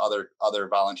and other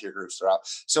volunteer groups throughout.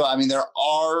 So, I mean, there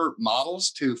are models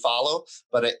to follow,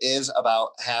 but it is about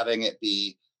having it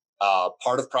be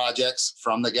part of projects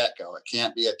from the get-go. It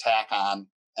can't be a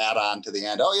add-on to the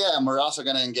end. Oh yeah, and we're also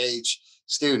going to engage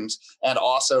students, and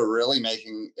also really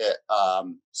making it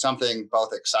something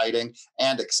both exciting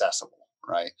and accessible.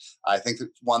 Right. I think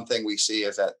that one thing we see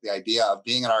is that the idea of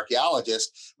being an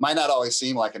archaeologist might not always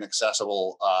seem like an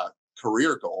accessible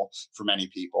career goal for many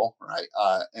people, right?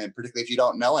 And particularly if you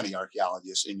don't know any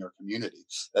archaeologists in your community.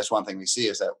 That's one thing we see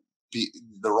is that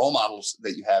the role models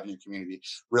that you have in your community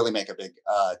really make a big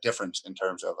difference in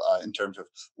terms of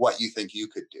what you think you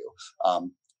could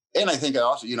do. And I think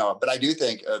also, but I do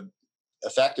think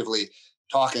effectively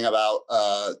talking about,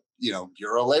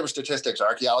 Bureau of Labor Statistics,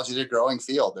 archaeology is a growing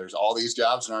field. There's all these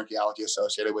jobs in archaeology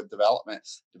associated with development.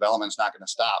 Development's not going to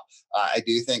stop. I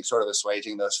do think sort of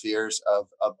assuaging those fears of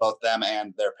both them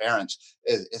and their parents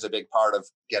is a big part of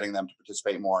getting them to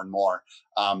participate more and more.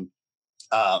 But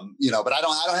I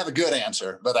don't have a good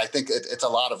answer, but I think it's a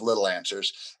lot of little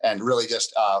answers and really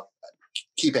just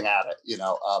keeping at it.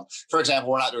 For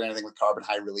example, we're not doing anything with Carbon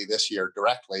High really this year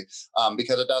directly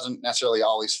because it doesn't necessarily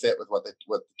always fit with what the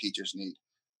teachers need.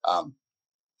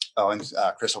 Oh, and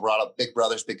Crystal brought up Big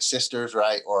Brothers, Big Sisters,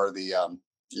 right? Or the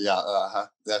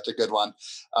that's a good one.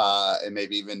 And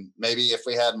maybe if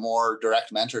we had more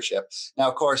direct mentorship. Now,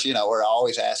 of course, we're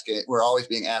always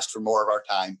being asked for more of our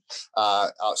time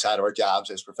outside of our jobs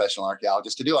as professional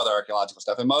archaeologists to do other archaeological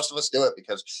stuff. And most of us do it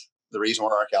because the reason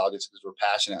we're archaeologists is because we're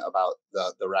passionate about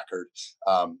the record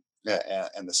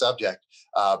and the subject.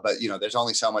 But there's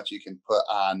only so much you can put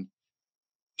on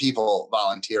people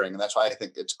volunteering. And that's why I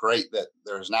think it's great that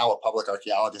there's now a public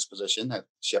archaeologist position at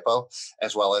SHPO,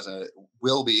 as well as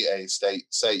will be a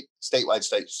statewide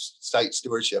site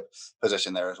stewardship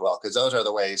position there as well. Because those are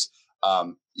the ways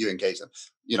you engage them.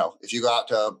 If you go out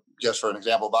to, just for an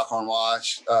example, Buckhorn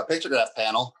Wash pictograph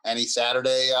panel any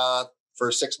Saturday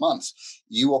for 6 months,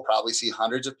 you will probably see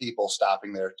hundreds of people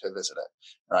stopping there to visit it,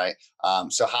 right?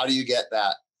 So how do you get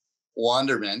that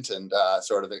wonderment and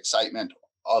sort of excitement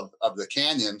of the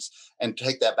canyons and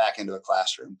take that back into a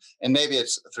classroom? And maybe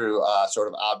it's through sort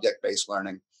of object-based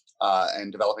learning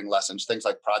and developing lessons, things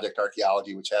like project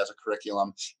archaeology, which has a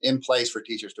curriculum in place for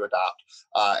teachers to adopt.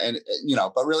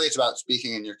 But really it's about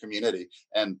speaking in your community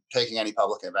and taking any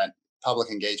public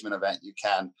engagement event you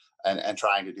can and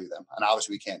trying to do them. And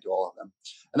obviously we can't do all of them.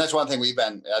 And that's one thing we've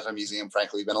been, as a museum,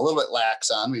 frankly, we've been a little bit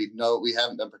lax on. We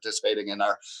haven't been participating in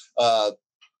our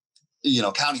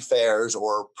county fairs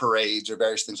or parades or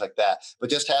various things like that. But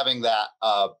just having that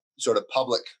sort of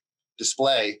public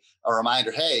display, a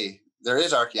reminder, hey, there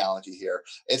is archaeology here.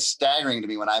 It's staggering to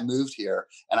me when I moved here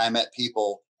and I met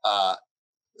people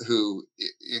who,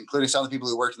 including some of the people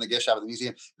who worked in the gift shop at the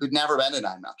museum, who'd never been to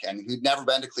Nine Mile Canyon, who'd never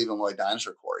been to Cleveland Lloyd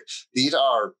Dinosaur Quarry. These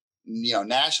are,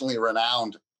 nationally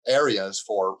renowned areas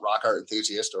for rock art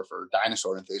enthusiasts or for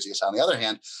dinosaur enthusiasts on the other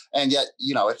hand. And yet,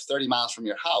 it's 30 miles from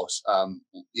your house. How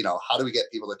do we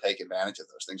get people to take advantage of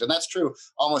those things? And that's true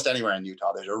almost anywhere in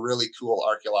Utah. There's a really cool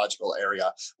archaeological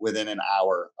area within an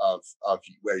hour of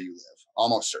where you live,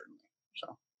 almost certainly.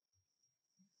 So.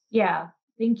 Yeah,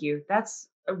 thank you. That's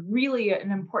really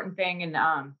an important thing.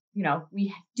 And,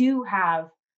 we do have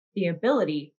the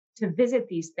ability to visit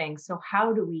these things. So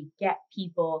how do we get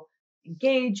people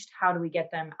engaged? How do we get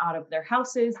them out of their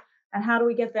houses? And how do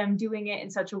we get them doing it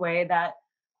in such a way that,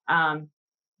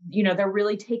 they're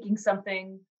really taking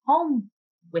something home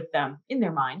with them in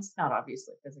their minds, not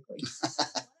obviously physically.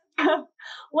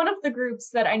 One of the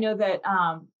groups that I know that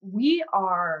we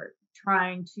are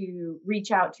trying to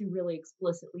reach out to really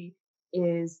explicitly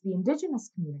is the Indigenous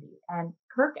community. And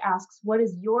Kirk asks, what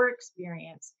is your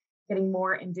experience getting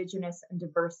more Indigenous and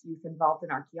diverse youth involved in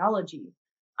archaeology?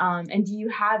 And do you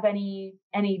have any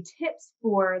tips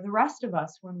for the rest of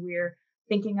us when we're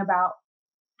thinking about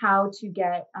how to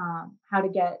get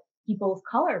people of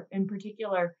color in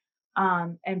particular,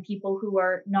 and people who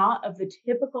are not of the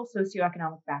typical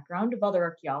socioeconomic background of other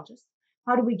archaeologists?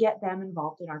 How do we get them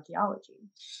involved in archaeology?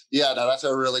 Yeah, no, that's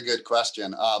a really good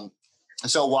question.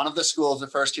 So one of the schools the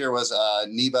first year was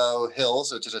Nebo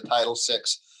Hills, which is a Title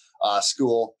VI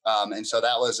school. And so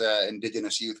that was an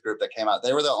Indigenous youth group that came out.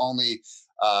 They were the only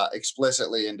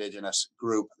explicitly Indigenous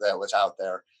group that was out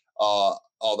there,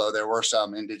 although there were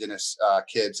some Indigenous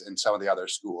kids in some of the other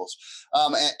schools.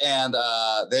 And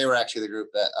they were actually the group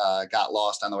that got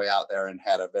lost on the way out there and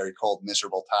had a very cold,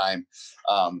 miserable time.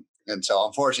 And so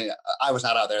unfortunately, I was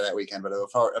not out there that weekend, but it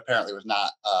apparently was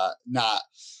not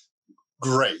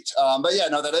great. But yeah,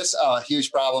 no, that is a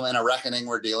huge problem and a reckoning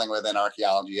we're dealing with in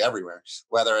archaeology everywhere,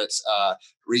 whether it's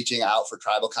reaching out for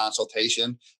tribal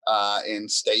consultation in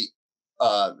state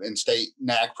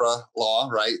NAGPRA law,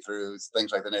 right, through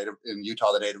things like in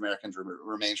Utah, the Native Americans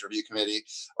Remains Review Committee,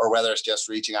 or whether it's just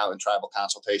reaching out in tribal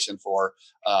consultation for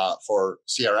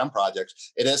CRM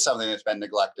projects. It is something that's been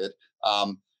neglected.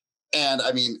 And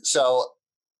I mean, so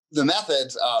the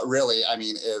methods really, I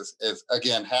mean, is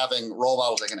again, having role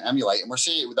models they can emulate. And we're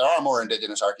seeing there are more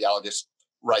Indigenous archaeologists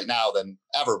right now than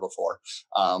ever before.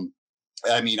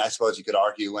 I mean, I suppose you could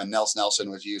argue when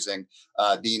Nelson was using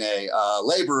DNA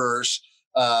laborers,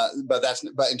 but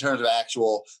in terms of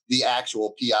the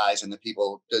actual PIs and the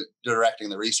people directing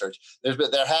the research,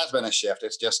 there has been a shift.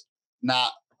 It's just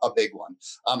not a big one.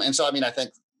 And so, I mean, I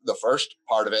think the first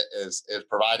part of it is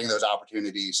providing those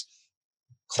opportunities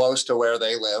close to where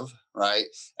they live, right?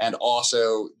 And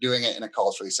also doing it in a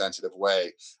culturally sensitive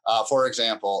way. For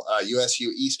example,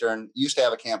 USU Eastern used to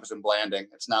have a campus in Blanding.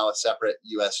 It's now a separate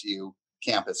USU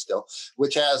campus still,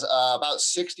 which has about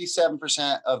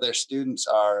 67% of their students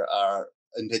are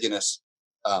Indigenous.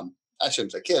 I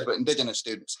shouldn't say kids, but Indigenous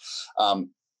students.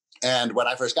 And when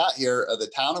I first got here, the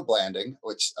town of Blanding,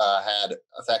 which had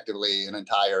effectively an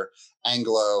entire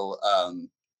Anglo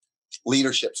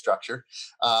leadership structure,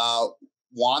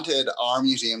 wanted our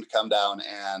museum to come down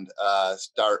and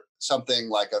start something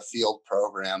like a field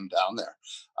program down there.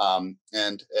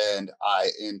 And I,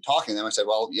 in talking to them, I said,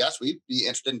 well, yes, we'd be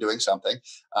interested in doing something,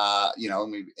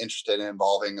 and we'd be interested in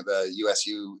involving the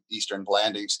USU Eastern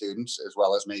Blanding students, as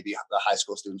well as maybe the high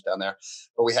school students down there.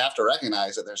 But we have to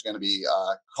recognize that there's going to be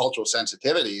cultural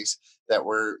sensitivities that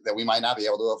we might not be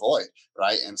able to avoid,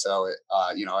 right? And so,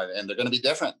 and they're going to be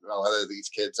different, whether these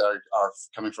kids are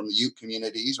coming from the Ute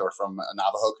communities or from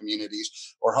Navajo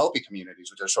communities or Hopi communities,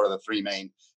 which are sort of the three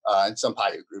main, and some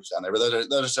Paiute groups down there. But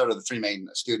those are sort of the three main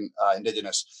student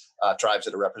indigenous tribes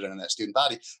that are represented in that student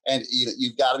body. And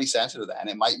you've got to be sensitive to that. And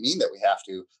it might mean that we have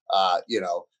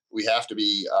to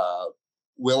be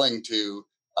willing to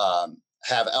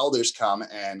have elders come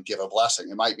and give a blessing.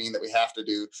 It might mean that we have to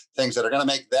do things that are going to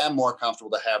make them more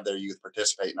comfortable to have their youth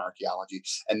participate in archaeology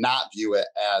and not view it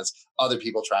as other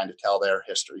people trying to tell their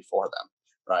history for them,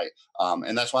 right?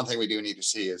 And that's one thing we do need to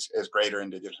see is greater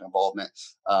Indigenous involvement.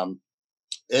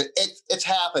 It's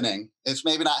happening. It's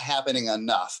maybe not happening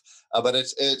enough, but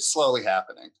it's slowly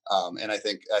happening. And I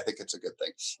think it's a good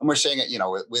thing. And we're seeing it,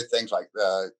 with things like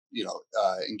the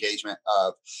engagement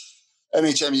of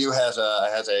MHMU has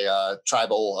a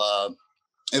tribal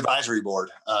advisory board.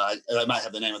 I might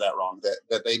have the name of that wrong.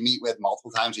 That they meet with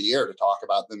multiple times a year to talk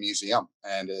about the museum,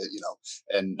 and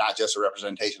and not just the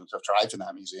representations of tribes in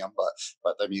that museum,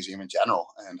 but the museum in general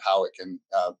and how it can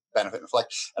benefit and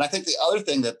reflect. And I think the other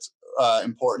thing that's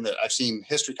important that I've seen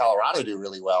History Colorado do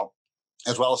really well,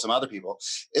 as well as some other people,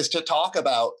 is to talk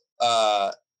about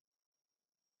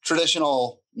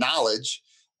traditional knowledge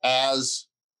as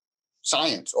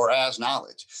science or as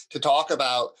knowledge, to talk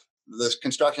about the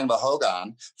construction of a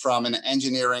hogan from an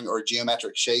engineering or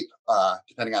geometric shape,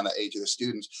 depending on the age of the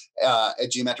students, a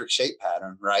geometric shape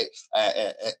pattern, right?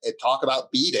 Talk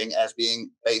about beading as being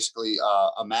basically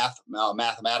a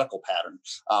mathematical pattern,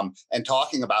 and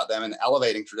talking about them and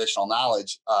elevating traditional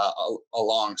knowledge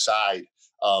alongside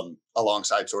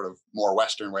sort of more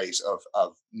Western ways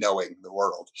of knowing the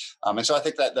world. And so I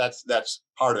think that's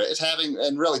part of it. It's having,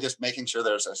 and really just making sure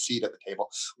there's a seat at the table.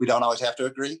 We don't always have to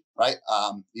agree, right?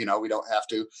 We don't have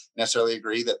to necessarily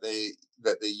agree that the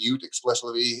Ute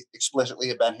explicitly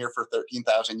have been here for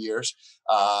 13,000 years,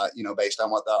 based on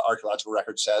what the archaeological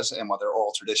record says and what their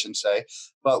oral traditions say.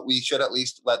 But we should at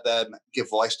least let them give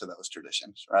voice to those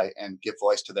traditions, right? And give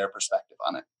voice to their perspective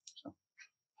on it. So.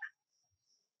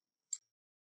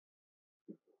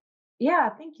 Yeah,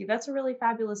 thank you. That's a really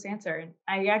fabulous answer. And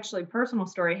I actually, personal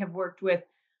story, have worked with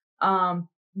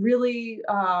really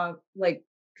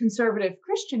conservative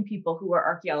Christian people who are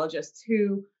archaeologists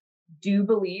who do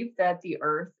believe that the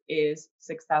Earth is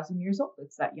 6,000 years old.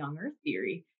 It's that young Earth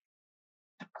theory.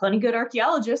 Plenty good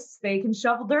archaeologists, they can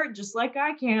shovel dirt just like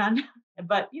I can.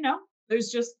 But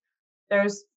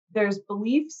there's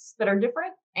beliefs that are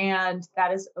different, and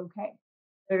that is okay.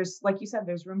 There's, like you said,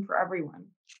 there's room for everyone.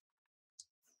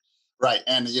 Right.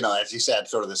 And, as you said,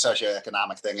 sort of the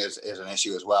socioeconomic thing is an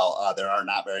issue as well. There are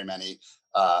not very many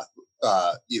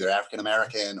either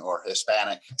African-American or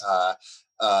Hispanic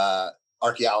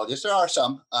archaeologists. There are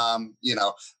some, and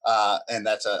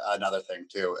that's another thing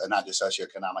too, and not just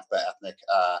socioeconomic, but ethnic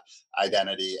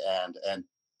identity.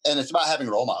 And it's about having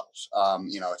role models.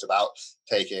 It's about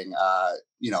taking,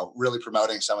 really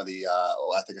promoting some of the,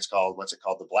 I think it's called,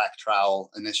 the Black Trowel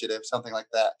Initiative, something like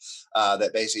that,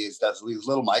 that basically does these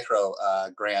little micro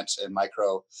grants and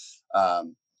micro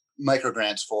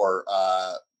grants for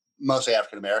mostly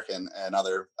African-American and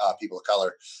other people of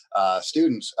color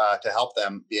students to help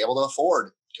them be able to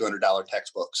afford $200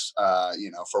 textbooks,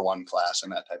 for one class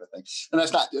and that type of thing. And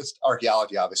that's not just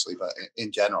archaeology, obviously, but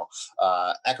in general,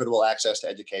 equitable access to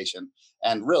education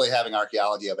and really having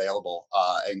archaeology available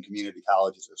in community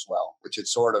colleges as well, which had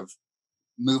sort of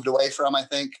moved away from, I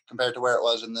think, compared to where it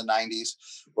was in the 90s,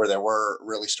 where there were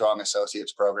really strong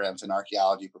associates programs in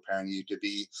archaeology preparing you to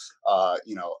be,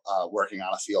 working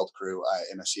on a field crew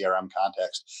in a CRM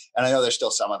context. And I know there's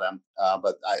still some of them,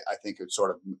 but I think it's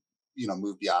sort of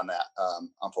move beyond that,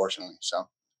 unfortunately. So,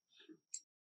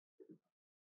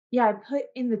 yeah, I put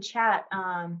in the chat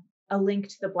a link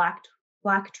to the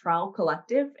Black Trowel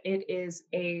Collective. It is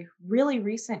a really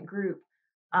recent group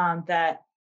that,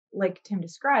 like Tim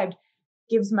described,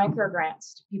 gives micro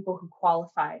grants to people who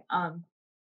qualify.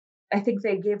 I think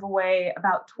they gave away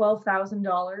about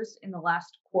 $12,000 in the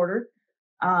last quarter.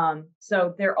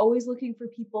 So they're always looking for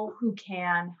people who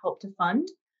can help to fund.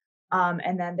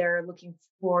 And then they're looking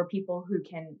for people who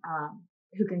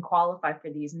can qualify for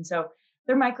these. And so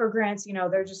they're micro grants,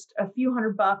 they're just a few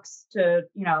 $100 to,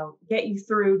 get you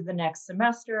through the next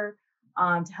semester,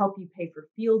 to help you pay for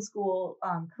field school.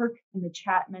 Kirk in the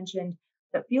chat mentioned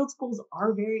that field schools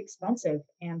are very expensive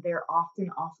and they're often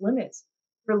off limits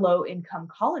for low income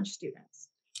college students.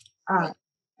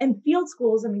 And field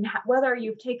schools, I mean, whether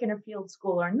you've taken a field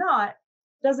school or not,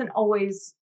 it's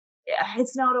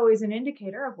not always an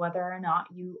indicator of whether or not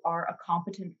you are a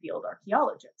competent field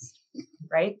archaeologist,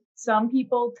 right? Some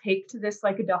people take to this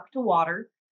like a duck to water.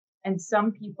 And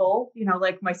some people,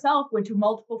 like myself, went to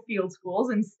multiple field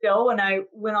schools. And still, when I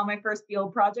went on my first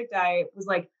field project, I was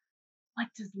like, what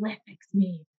does lithics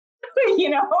mean?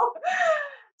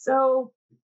 So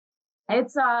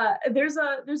it's there's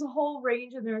a whole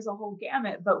range and there's a whole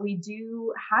gamut, but we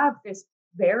do have this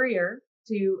barrier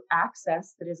to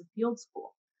access that is a field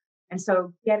school. And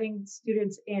so getting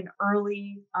students in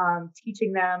early,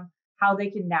 teaching them how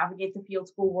they can navigate the field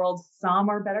school world. Some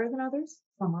are better than others,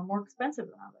 some are more expensive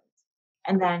than others.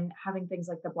 And then having things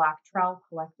like the Black Trowel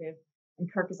Collective,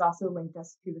 and Kirk has also linked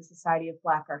us to the Society of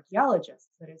Black Archaeologists.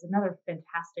 That is another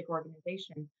fantastic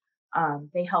organization.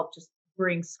 They help just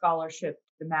bring scholarship to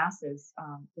the masses,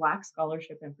 Black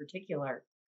scholarship in particular.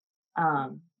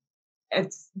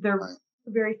 They're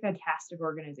very fantastic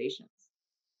organizations.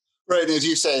 Right, as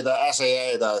you say, the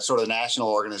SAA, the sort of national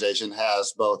organization,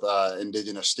 has both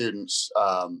Indigenous students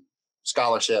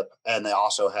scholarship, and they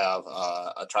also have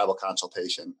a tribal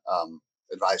consultation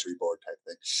advisory board type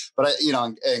thing. But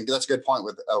and that's a good point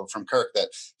from Kirk, that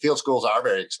field schools are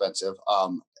very expensive.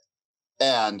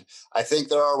 And I think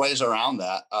there are ways around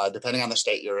that, depending on the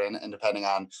state you're in and depending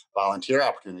on volunteer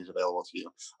opportunities available to you.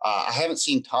 I haven't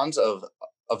seen tons of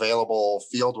available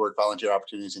fieldwork volunteer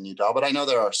opportunities in Utah, but I know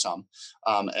there are some.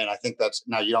 And I think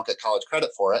now you don't get college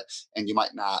credit for it, and it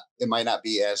might not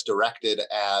be as directed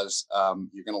as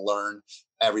you're going to learn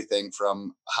everything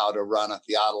from how to run a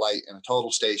theodolite in a total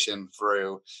station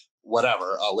through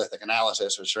whatever, a lithic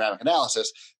analysis or ceramic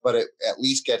analysis, but it at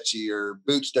least gets you your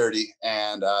boots dirty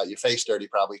and your face dirty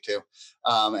probably too.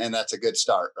 And that's a good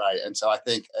start, right? And so I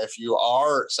think if you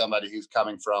are somebody who's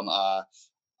coming from a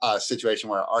situation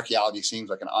where archaeology seems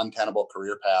like an untenable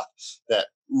career path, that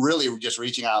really just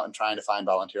reaching out and trying to find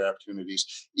volunteer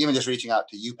opportunities, even just reaching out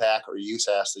to UPAC or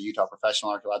USAS, the Utah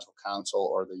Professional Archaeological Council,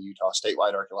 or the Utah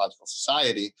Statewide Archaeological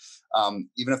Society,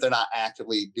 even if they're not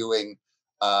actively doing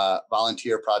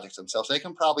volunteer projects themselves, they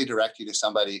can probably direct you to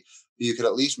somebody who you could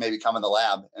at least maybe come in the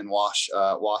lab and wash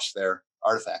their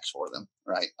artifacts for them,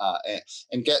 right?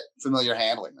 And get familiar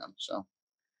handling them. So.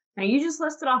 Now, you just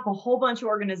listed off a whole bunch of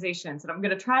organizations, and I'm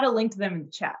going to try to link to them in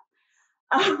the chat.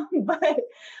 But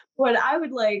what I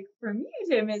would like from you,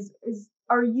 Tim, is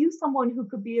are you someone who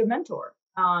could be a mentor?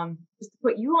 Just to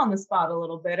put you on the spot a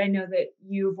little bit, I know that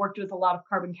you've worked with a lot of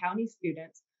Carbon County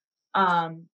students.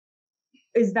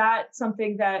 Is that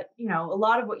something that, a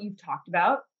lot of what you've talked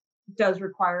about does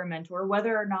require a mentor,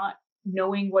 whether or not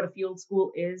knowing what a field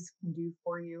school is can do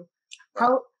for you?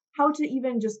 How to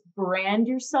even just brand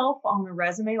yourself on the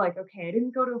resume, like, okay, I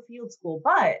didn't go to a field school,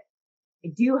 but I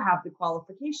do have the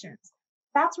qualifications.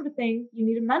 That sort of thing you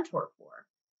need a mentor for.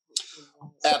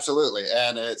 Absolutely.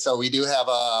 And so we do have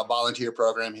a volunteer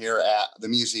program here at the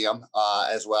museum,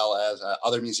 as well as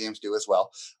other museums do as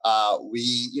well.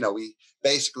 We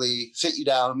basically sit you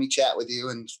down and we chat with you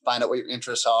and find out what your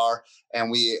interests are.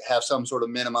 And we have some sort of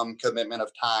minimum commitment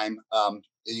of time,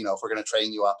 if we're going to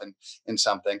train you up in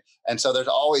something. And so there's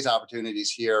always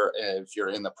opportunities here, if you're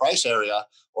in the Price area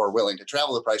or willing to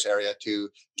travel the Price area, to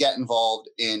get involved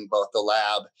in both the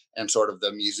lab and sort of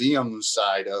the museum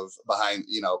side of behind,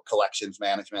 collections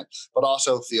management, but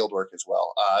also field work as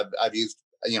well. I've used,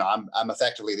 I'm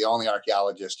effectively the only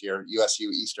archaeologist here.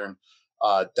 USU Eastern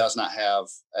does not have,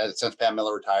 since Pam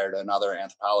Miller retired, another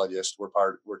anthropologist.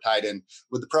 We're tied in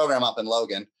with the program up in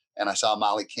Logan. And I saw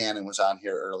Molly Cannon was on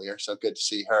here earlier, so good to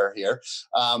see her here.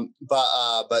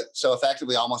 But so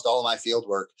effectively, almost all of my field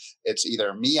work, it's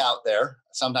either me out there,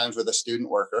 sometimes with a student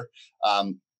worker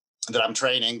that I'm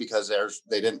training because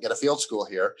they didn't get a field school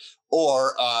here,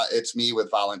 or it's me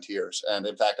with volunteers. And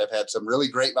in fact, I've had some really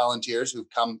great volunteers who've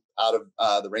come out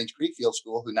of the Range Creek Field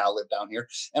School who now live down here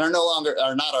and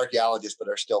are not archaeologists, but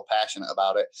are still passionate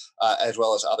about it, as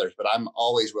well as others. But I'm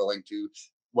always willing to,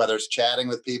 whether it's chatting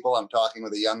with people. I'm talking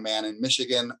with a young man in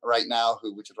Michigan right now,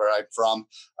 which is where I'm from,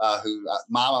 who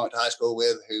mom I went to high school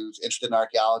with, who's interested in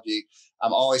archaeology.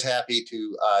 I'm always happy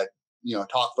to,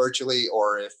 talk virtually,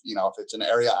 or if it's an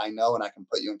area I know and I can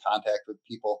put you in contact with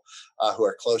people who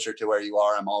are closer to where you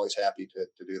are, I'm always happy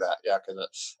to do that. Yeah,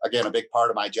 because again, a big part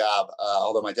of my job,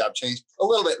 although my job changed a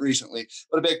little bit recently,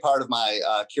 but a big part of my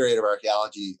curator of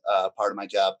archaeology part of my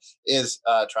job is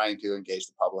trying to engage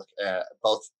the public,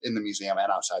 both in the museum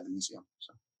and outside the museum.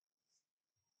 So.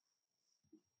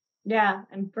 Yeah.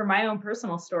 And for my own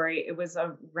personal story, it was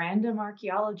a random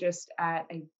archaeologist at,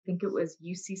 I think it was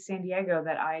UC San Diego,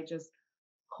 that I just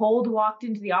cold walked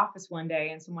into the office one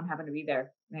day and someone happened to be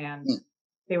there. And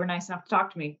they were nice enough to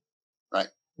talk to me. Right.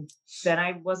 Then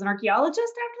I was an archaeologist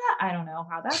after that. I don't know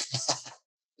how that's.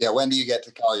 Yeah, when do you get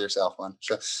to call yourself one?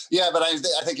 So, yeah, but I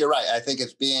think you're right. I think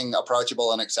it's being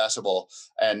approachable and accessible,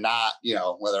 and not,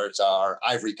 whether it's our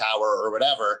ivory tower or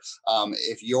whatever.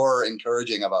 If you're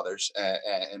encouraging of others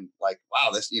and like,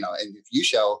 wow, this, and if you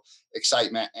show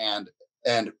excitement and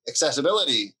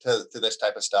accessibility to this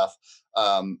type of stuff,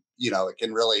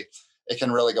 it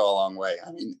can really go a long way.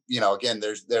 I mean, again,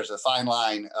 there's a fine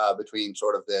line between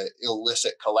sort of the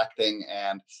illicit collecting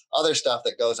and other stuff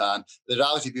that goes on. There's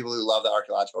obviously people who love the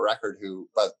archaeological record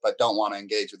but don't want to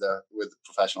engage with the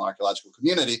professional archaeological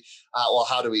community. Well,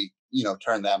 how do we,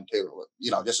 turn them to,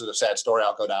 this is a sad story.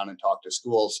 I'll go down and talk to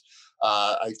schools.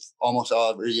 I almost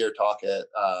every year talk at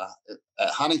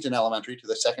Huntington Elementary to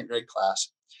the second grade class.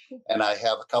 And I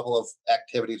have a couple of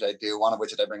activities I do, one of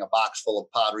which is I bring a box full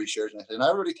of pottery sherds, and I say, now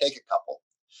everybody take a couple.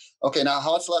 Okay, now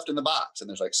how much left in the box? And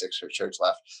there's like 6 sherds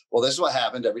left. Well, this is what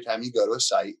happens every time you go to a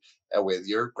site with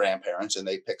your grandparents and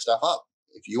they pick stuff up.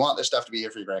 If you want this stuff to be here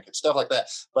for your grandkids, stuff like that.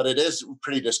 But it is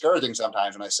pretty discouraging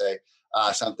sometimes when I say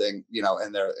something, and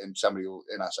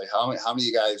I say, how many of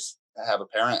you guys have a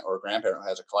parent or a grandparent who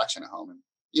has a collection at home? And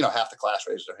half the class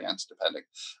raises their hands, depending.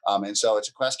 And so it's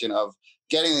a question of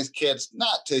getting these kids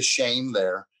not to shame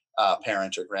their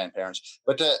parents or grandparents,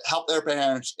 but to help their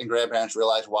parents and grandparents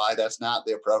realize why that's not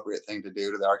the appropriate thing to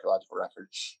do to the archaeological record,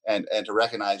 and to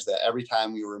recognize that every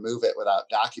time we remove it without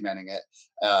documenting it,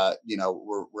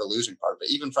 we're losing part of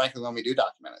it. Even frankly, when we do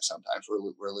document it, sometimes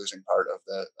we're losing part of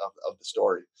the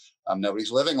story.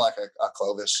 Nobody's living like a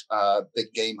Clovis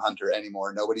big game hunter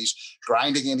anymore. Nobody's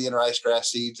grinding Indian rice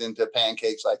grass seeds into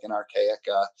pancakes like an archaic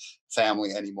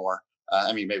family anymore.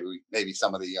 Maybe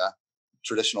some of the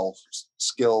traditional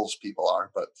skills people are,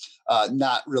 but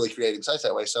not really creating sites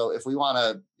that way. So if we want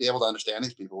to be able to understand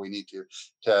these people, we need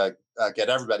to get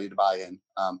everybody to buy in,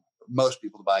 most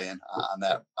people to buy in on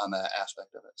that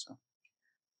aspect of it. So.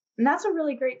 And that's a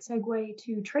really great segue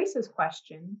to Trace's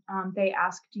question. They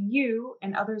ask, do you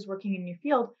and others working in your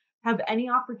field have any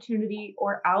opportunity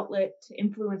or outlet to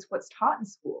influence what's taught in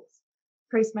schools?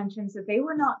 Trace mentions that they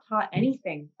were not taught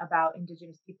anything about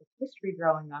Indigenous people's history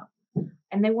growing up,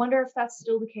 and they wonder if that's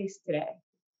still the case today.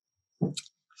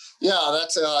 Yeah,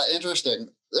 that's interesting.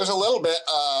 There's a little bit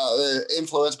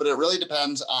influence, but it really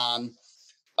depends on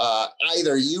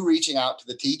either you reaching out to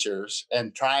the teachers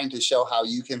and trying to show how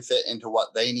you can fit into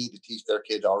what they need to teach their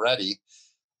kids already,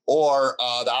 or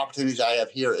the opportunities I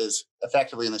have here is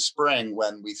effectively in the spring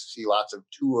when we see lots of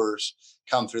tours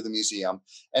come through the museum,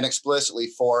 and explicitly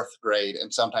 4th grade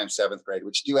and sometimes 7th grade,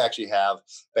 which do actually have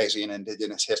basically an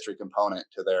Indigenous history component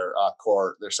to their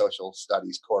their social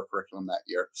studies core curriculum that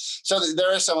year. So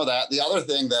there is some of that. The other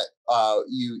thing that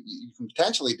you can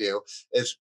potentially do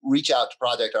is reach out to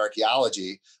Project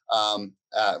Archaeology,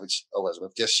 which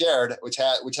Elizabeth just shared, which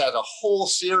has a whole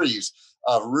series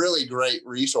of really great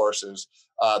resources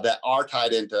that are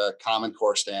tied into Common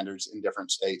Core standards in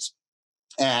different states.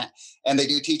 And they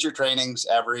do teacher trainings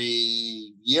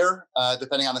every year,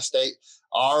 depending on the state.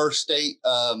 Our state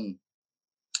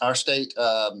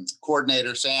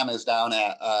coordinator, Sam, is down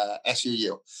at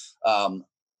SUU.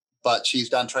 But she's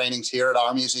done trainings here at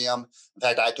our museum. In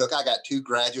fact, I got 2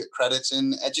 graduate credits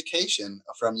in education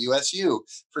from USU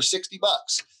for $60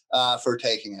 for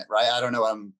taking it, right? I don't know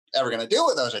what I'm ever going to do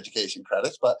with those education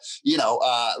credits, but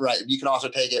right. You can also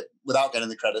take it without getting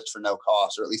the credits for no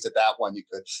cost, or at least at that one you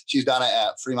could. She's done it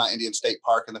at Fremont Indian State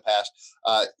Park in the past.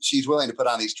 She's willing to put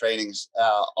on these trainings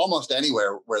almost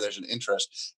anywhere where there's an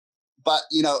interest. But,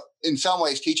 in some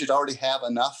ways, teachers already have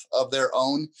enough of their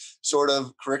own sort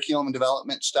of curriculum and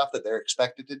development stuff that they're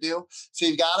expected to do. So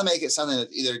you've got to make it something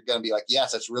that's either going to be like,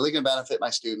 yes, that's really going to benefit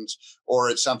my students, or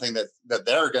it's something that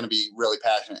they're going to be really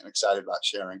passionate and excited about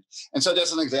sharing. And so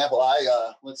just an example,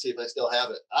 let's see if I still have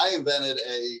it. I invented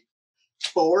a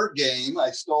board game.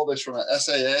 I stole this from an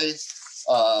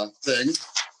SAA thing.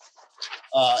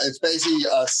 It's basically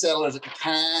a Settlers of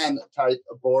Catan type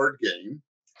of board game.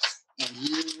 And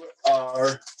you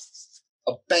are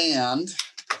a band,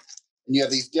 and you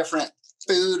have these different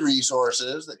food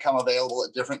resources that come available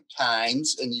at different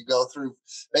times, and you go through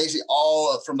basically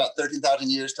all from about 13,000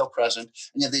 years till present,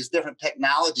 and you have these different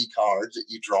technology cards that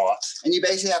you draw, and you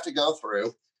basically have to go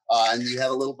through, and you have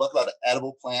a little book about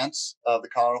edible plants of the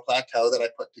Colorado Plateau that I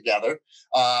put together,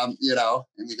 and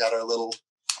we got our little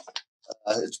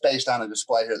It's based on a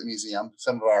display here at the museum,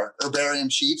 some of our herbarium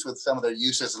sheets with some of their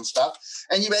uses and stuff.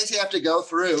 And you basically have to go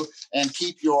through and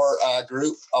keep your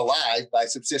group alive by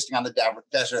subsisting on the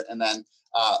desert and then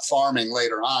farming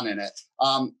later on in it.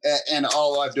 And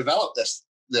although I've developed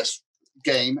this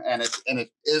game, and it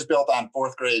is built on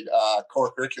fourth grade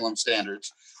core curriculum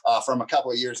standards from a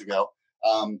couple of years ago,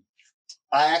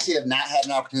 I actually have not had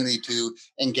an opportunity to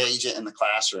engage it in the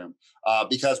classroom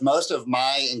because most of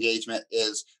my engagement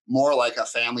is more like a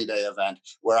family day event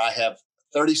where I have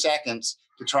 30 seconds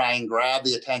to try and grab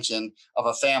the attention of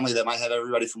a family that might have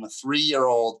everybody from a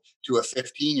 3-year-old to a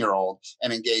 15-year-old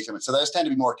and engage them. So those tend to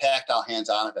be more tactile,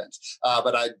 hands-on events.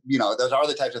 But those are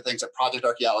the types of things that Project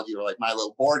Archaeology or like my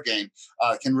little board game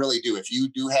can really do. If you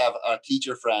do have a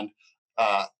teacher friend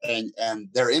and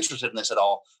they're interested in this at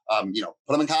all,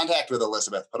 put them in contact with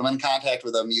Elizabeth, put them in contact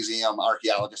with a museum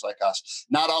archaeologist like us.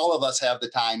 Not all of us have the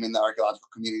time in the archaeological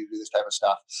community to do this type of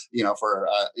stuff, if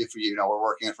we're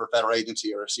working for a federal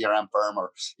agency or a CRM firm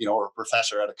or, or a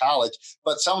professor at a college,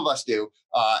 but some of us do.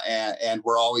 And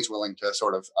we're always willing to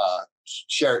sort of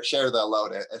share the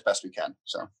load as best we can.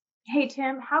 So, hey,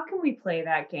 Tim, how can we play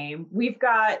that game? We've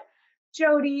got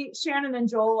Jody, Shannon, and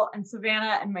Joel, and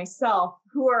Savannah, and myself,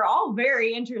 who are all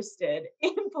very interested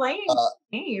in playing the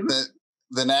game.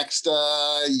 The next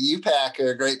UPAC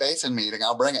or Great Basin meeting,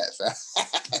 I'll bring it.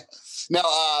 No,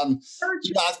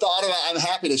 I've thought about. I'm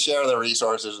happy to share the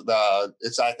resources. I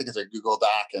think it's a Google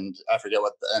Doc, and I forget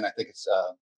and I think it's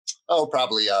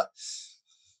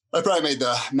I probably made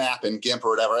the map in GIMP or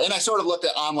whatever. And I sort of looked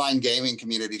at online gaming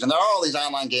communities, and there are all these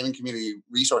online gaming community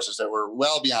resources that were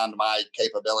well beyond my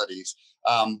capabilities.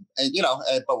 But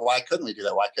why couldn't we do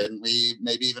that? Why couldn't we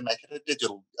maybe even make it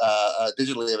a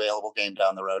digitally available game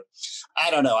down the road?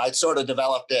 I don't know. I sort of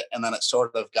developed it, and then it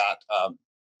sort of got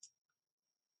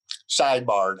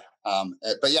sidebarred. I'm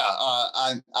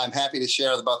happy to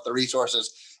share both the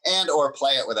resources and or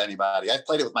play it with anybody. I've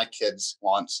played it with my kids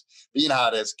once, but you know how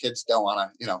it is. Kids don't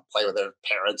want to, play with their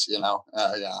parents,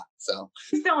 So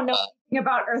you don't know anything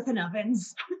about earthen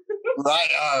ovens. Right.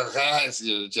 Oh, that's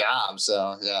your job.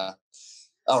 So, yeah.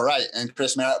 All right. And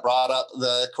Chris Merritt brought up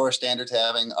the core standards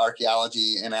having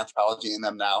archaeology and anthropology in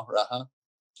them now. Uh-huh.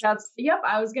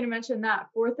 I was going to mention that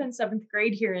 4th and 7th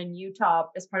grade here in Utah,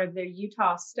 as part of their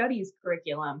Utah Studies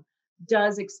curriculum,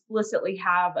 does explicitly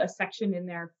have a section in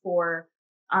there for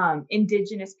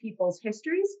Indigenous people's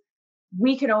histories.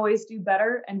 We can always do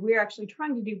better, and we're actually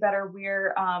trying to do better.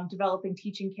 We're developing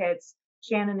teaching kits.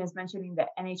 Shannon is mentioning that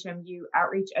NHMU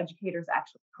outreach educators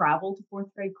actually travel to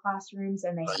 4th grade classrooms,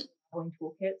 and they have traveling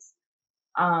toolkits.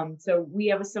 So we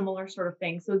have a similar sort of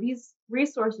thing. So these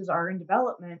resources are in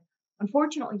development.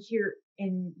 Unfortunately, here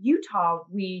in Utah,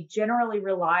 we generally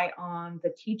rely on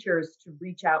the teachers to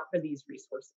reach out for these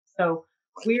resources. So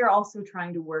we are also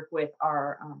trying to work with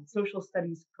our social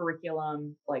studies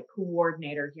curriculum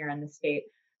coordinator here in the state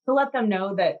to let them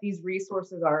know that these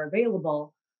resources are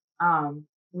available.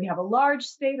 We have a large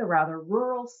state, a rather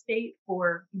rural state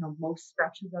for most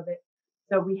stretches of it.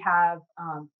 So we have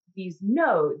these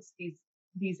nodes,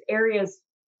 these areas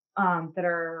that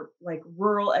are like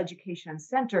rural education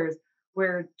centers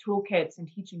where toolkits and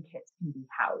teaching kits can be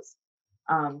housed.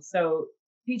 So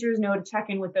teachers know to check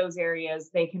in with those areas.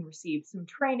 They can receive some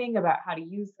training about how to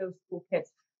use those toolkits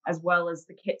as well as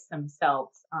the kits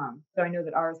themselves. So I know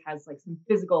that ours has some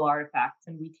physical artifacts,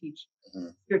 and we teach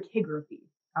stratigraphy,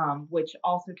 which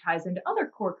also ties into other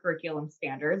core curriculum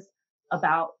standards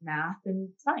about math and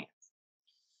science.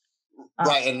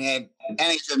 Right, and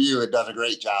NHMU does a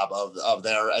great job of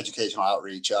their educational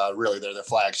outreach. Really, they're the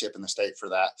flagship in the state for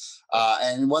that.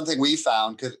 And one thing we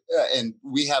found, and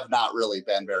we have not really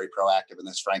been very proactive in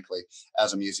this, frankly,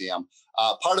 as a museum.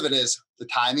 Part of it is the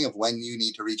timing of when you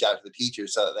need to reach out to the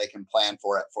teachers so that they can plan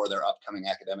for it for their upcoming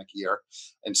academic year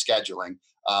and scheduling.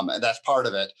 And that's part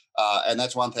of it. And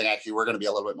that's one thing, actually, we're going to be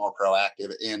a little bit more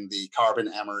proactive in the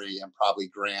Carbon, Emory, and probably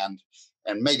Grand,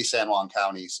 and maybe San Juan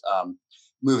counties.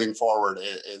 Moving forward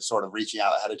is sort of reaching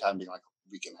out ahead of time, being like,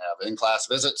 we can have in-class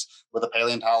visits with a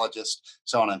paleontologist,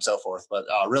 so on and so forth. But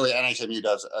really, NHMU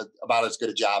does about as good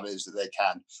a job as they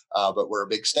can. But we're a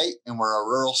big state, and we're a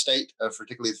rural state,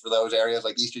 particularly for those areas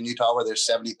like Eastern Utah, where there's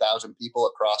 70,000 people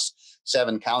across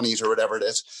 7 counties or whatever it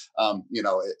is. And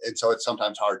so it's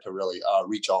sometimes hard to really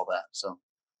reach all that. So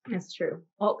that's true.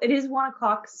 Well, it is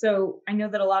 1:00, so I know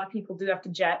that a lot of people do have to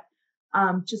jet.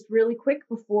 Just really quick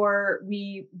before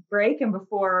we break and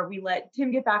before we let Tim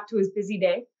get back to his busy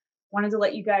day, wanted to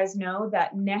let you guys know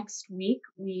that next week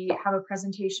we have a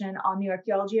presentation on the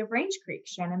archaeology of Range Creek.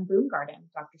 Dr. Shannon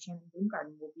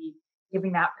Boomgarden will be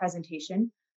giving that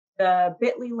presentation. The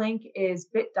bit.ly link is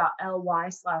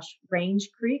bit.ly/Range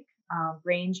Creek.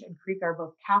 Range and creek are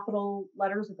both capital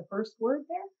letters with the first word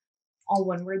there. All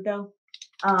one word though.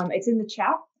 It's in the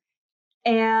chat.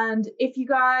 And if you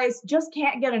guys just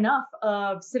can't get enough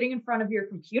of sitting in front of your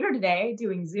computer today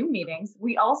doing Zoom meetings,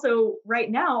 we also right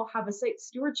now have a site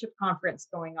stewardship conference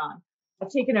going on. I've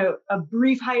taken a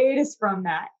brief hiatus from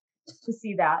that to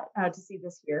see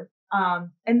this here.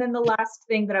 And then the last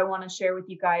thing that I want to share with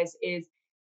you guys is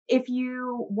if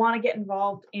you want to get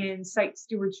involved in site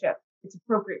stewardship, it's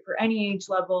appropriate for any age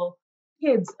level,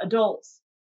 kids, adults,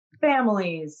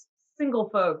 families, single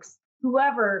folks,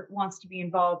 whoever wants to be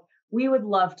involved. We would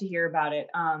love to hear about it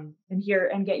and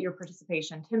get your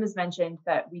participation. Tim has mentioned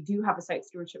that we do have a site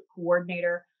stewardship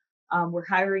coordinator. We're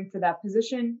hiring for that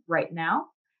position right now.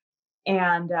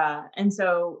 And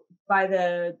so by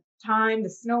the time the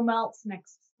snow melts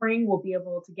next spring, we'll be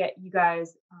able to get you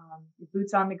guys your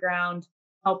boots on the ground,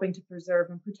 helping to preserve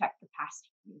and protect the past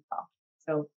of Utah.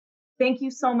 So thank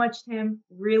you so much, Tim.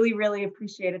 Really, really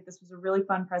appreciate it. This was a really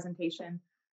fun presentation.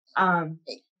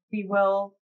 We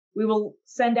will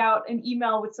send out an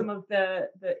email with some of the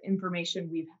information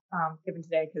we've given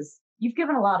today, because you've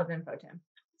given a lot of info, Tim.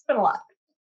 It's been a lot.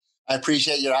 I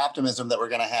appreciate your optimism that we're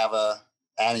going to have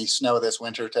any snow this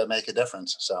winter to make a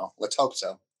difference. So let's hope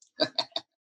so.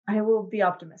 I will be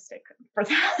optimistic for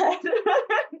that.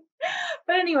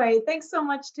 But anyway, thanks so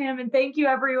much, Tim. And thank you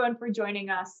everyone for joining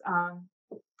us.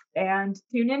 And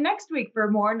tune in next week for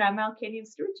more 9 Mile Canyon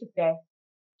Stewardship Day.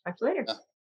 Talk to you later.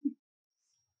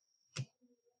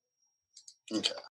 Okay.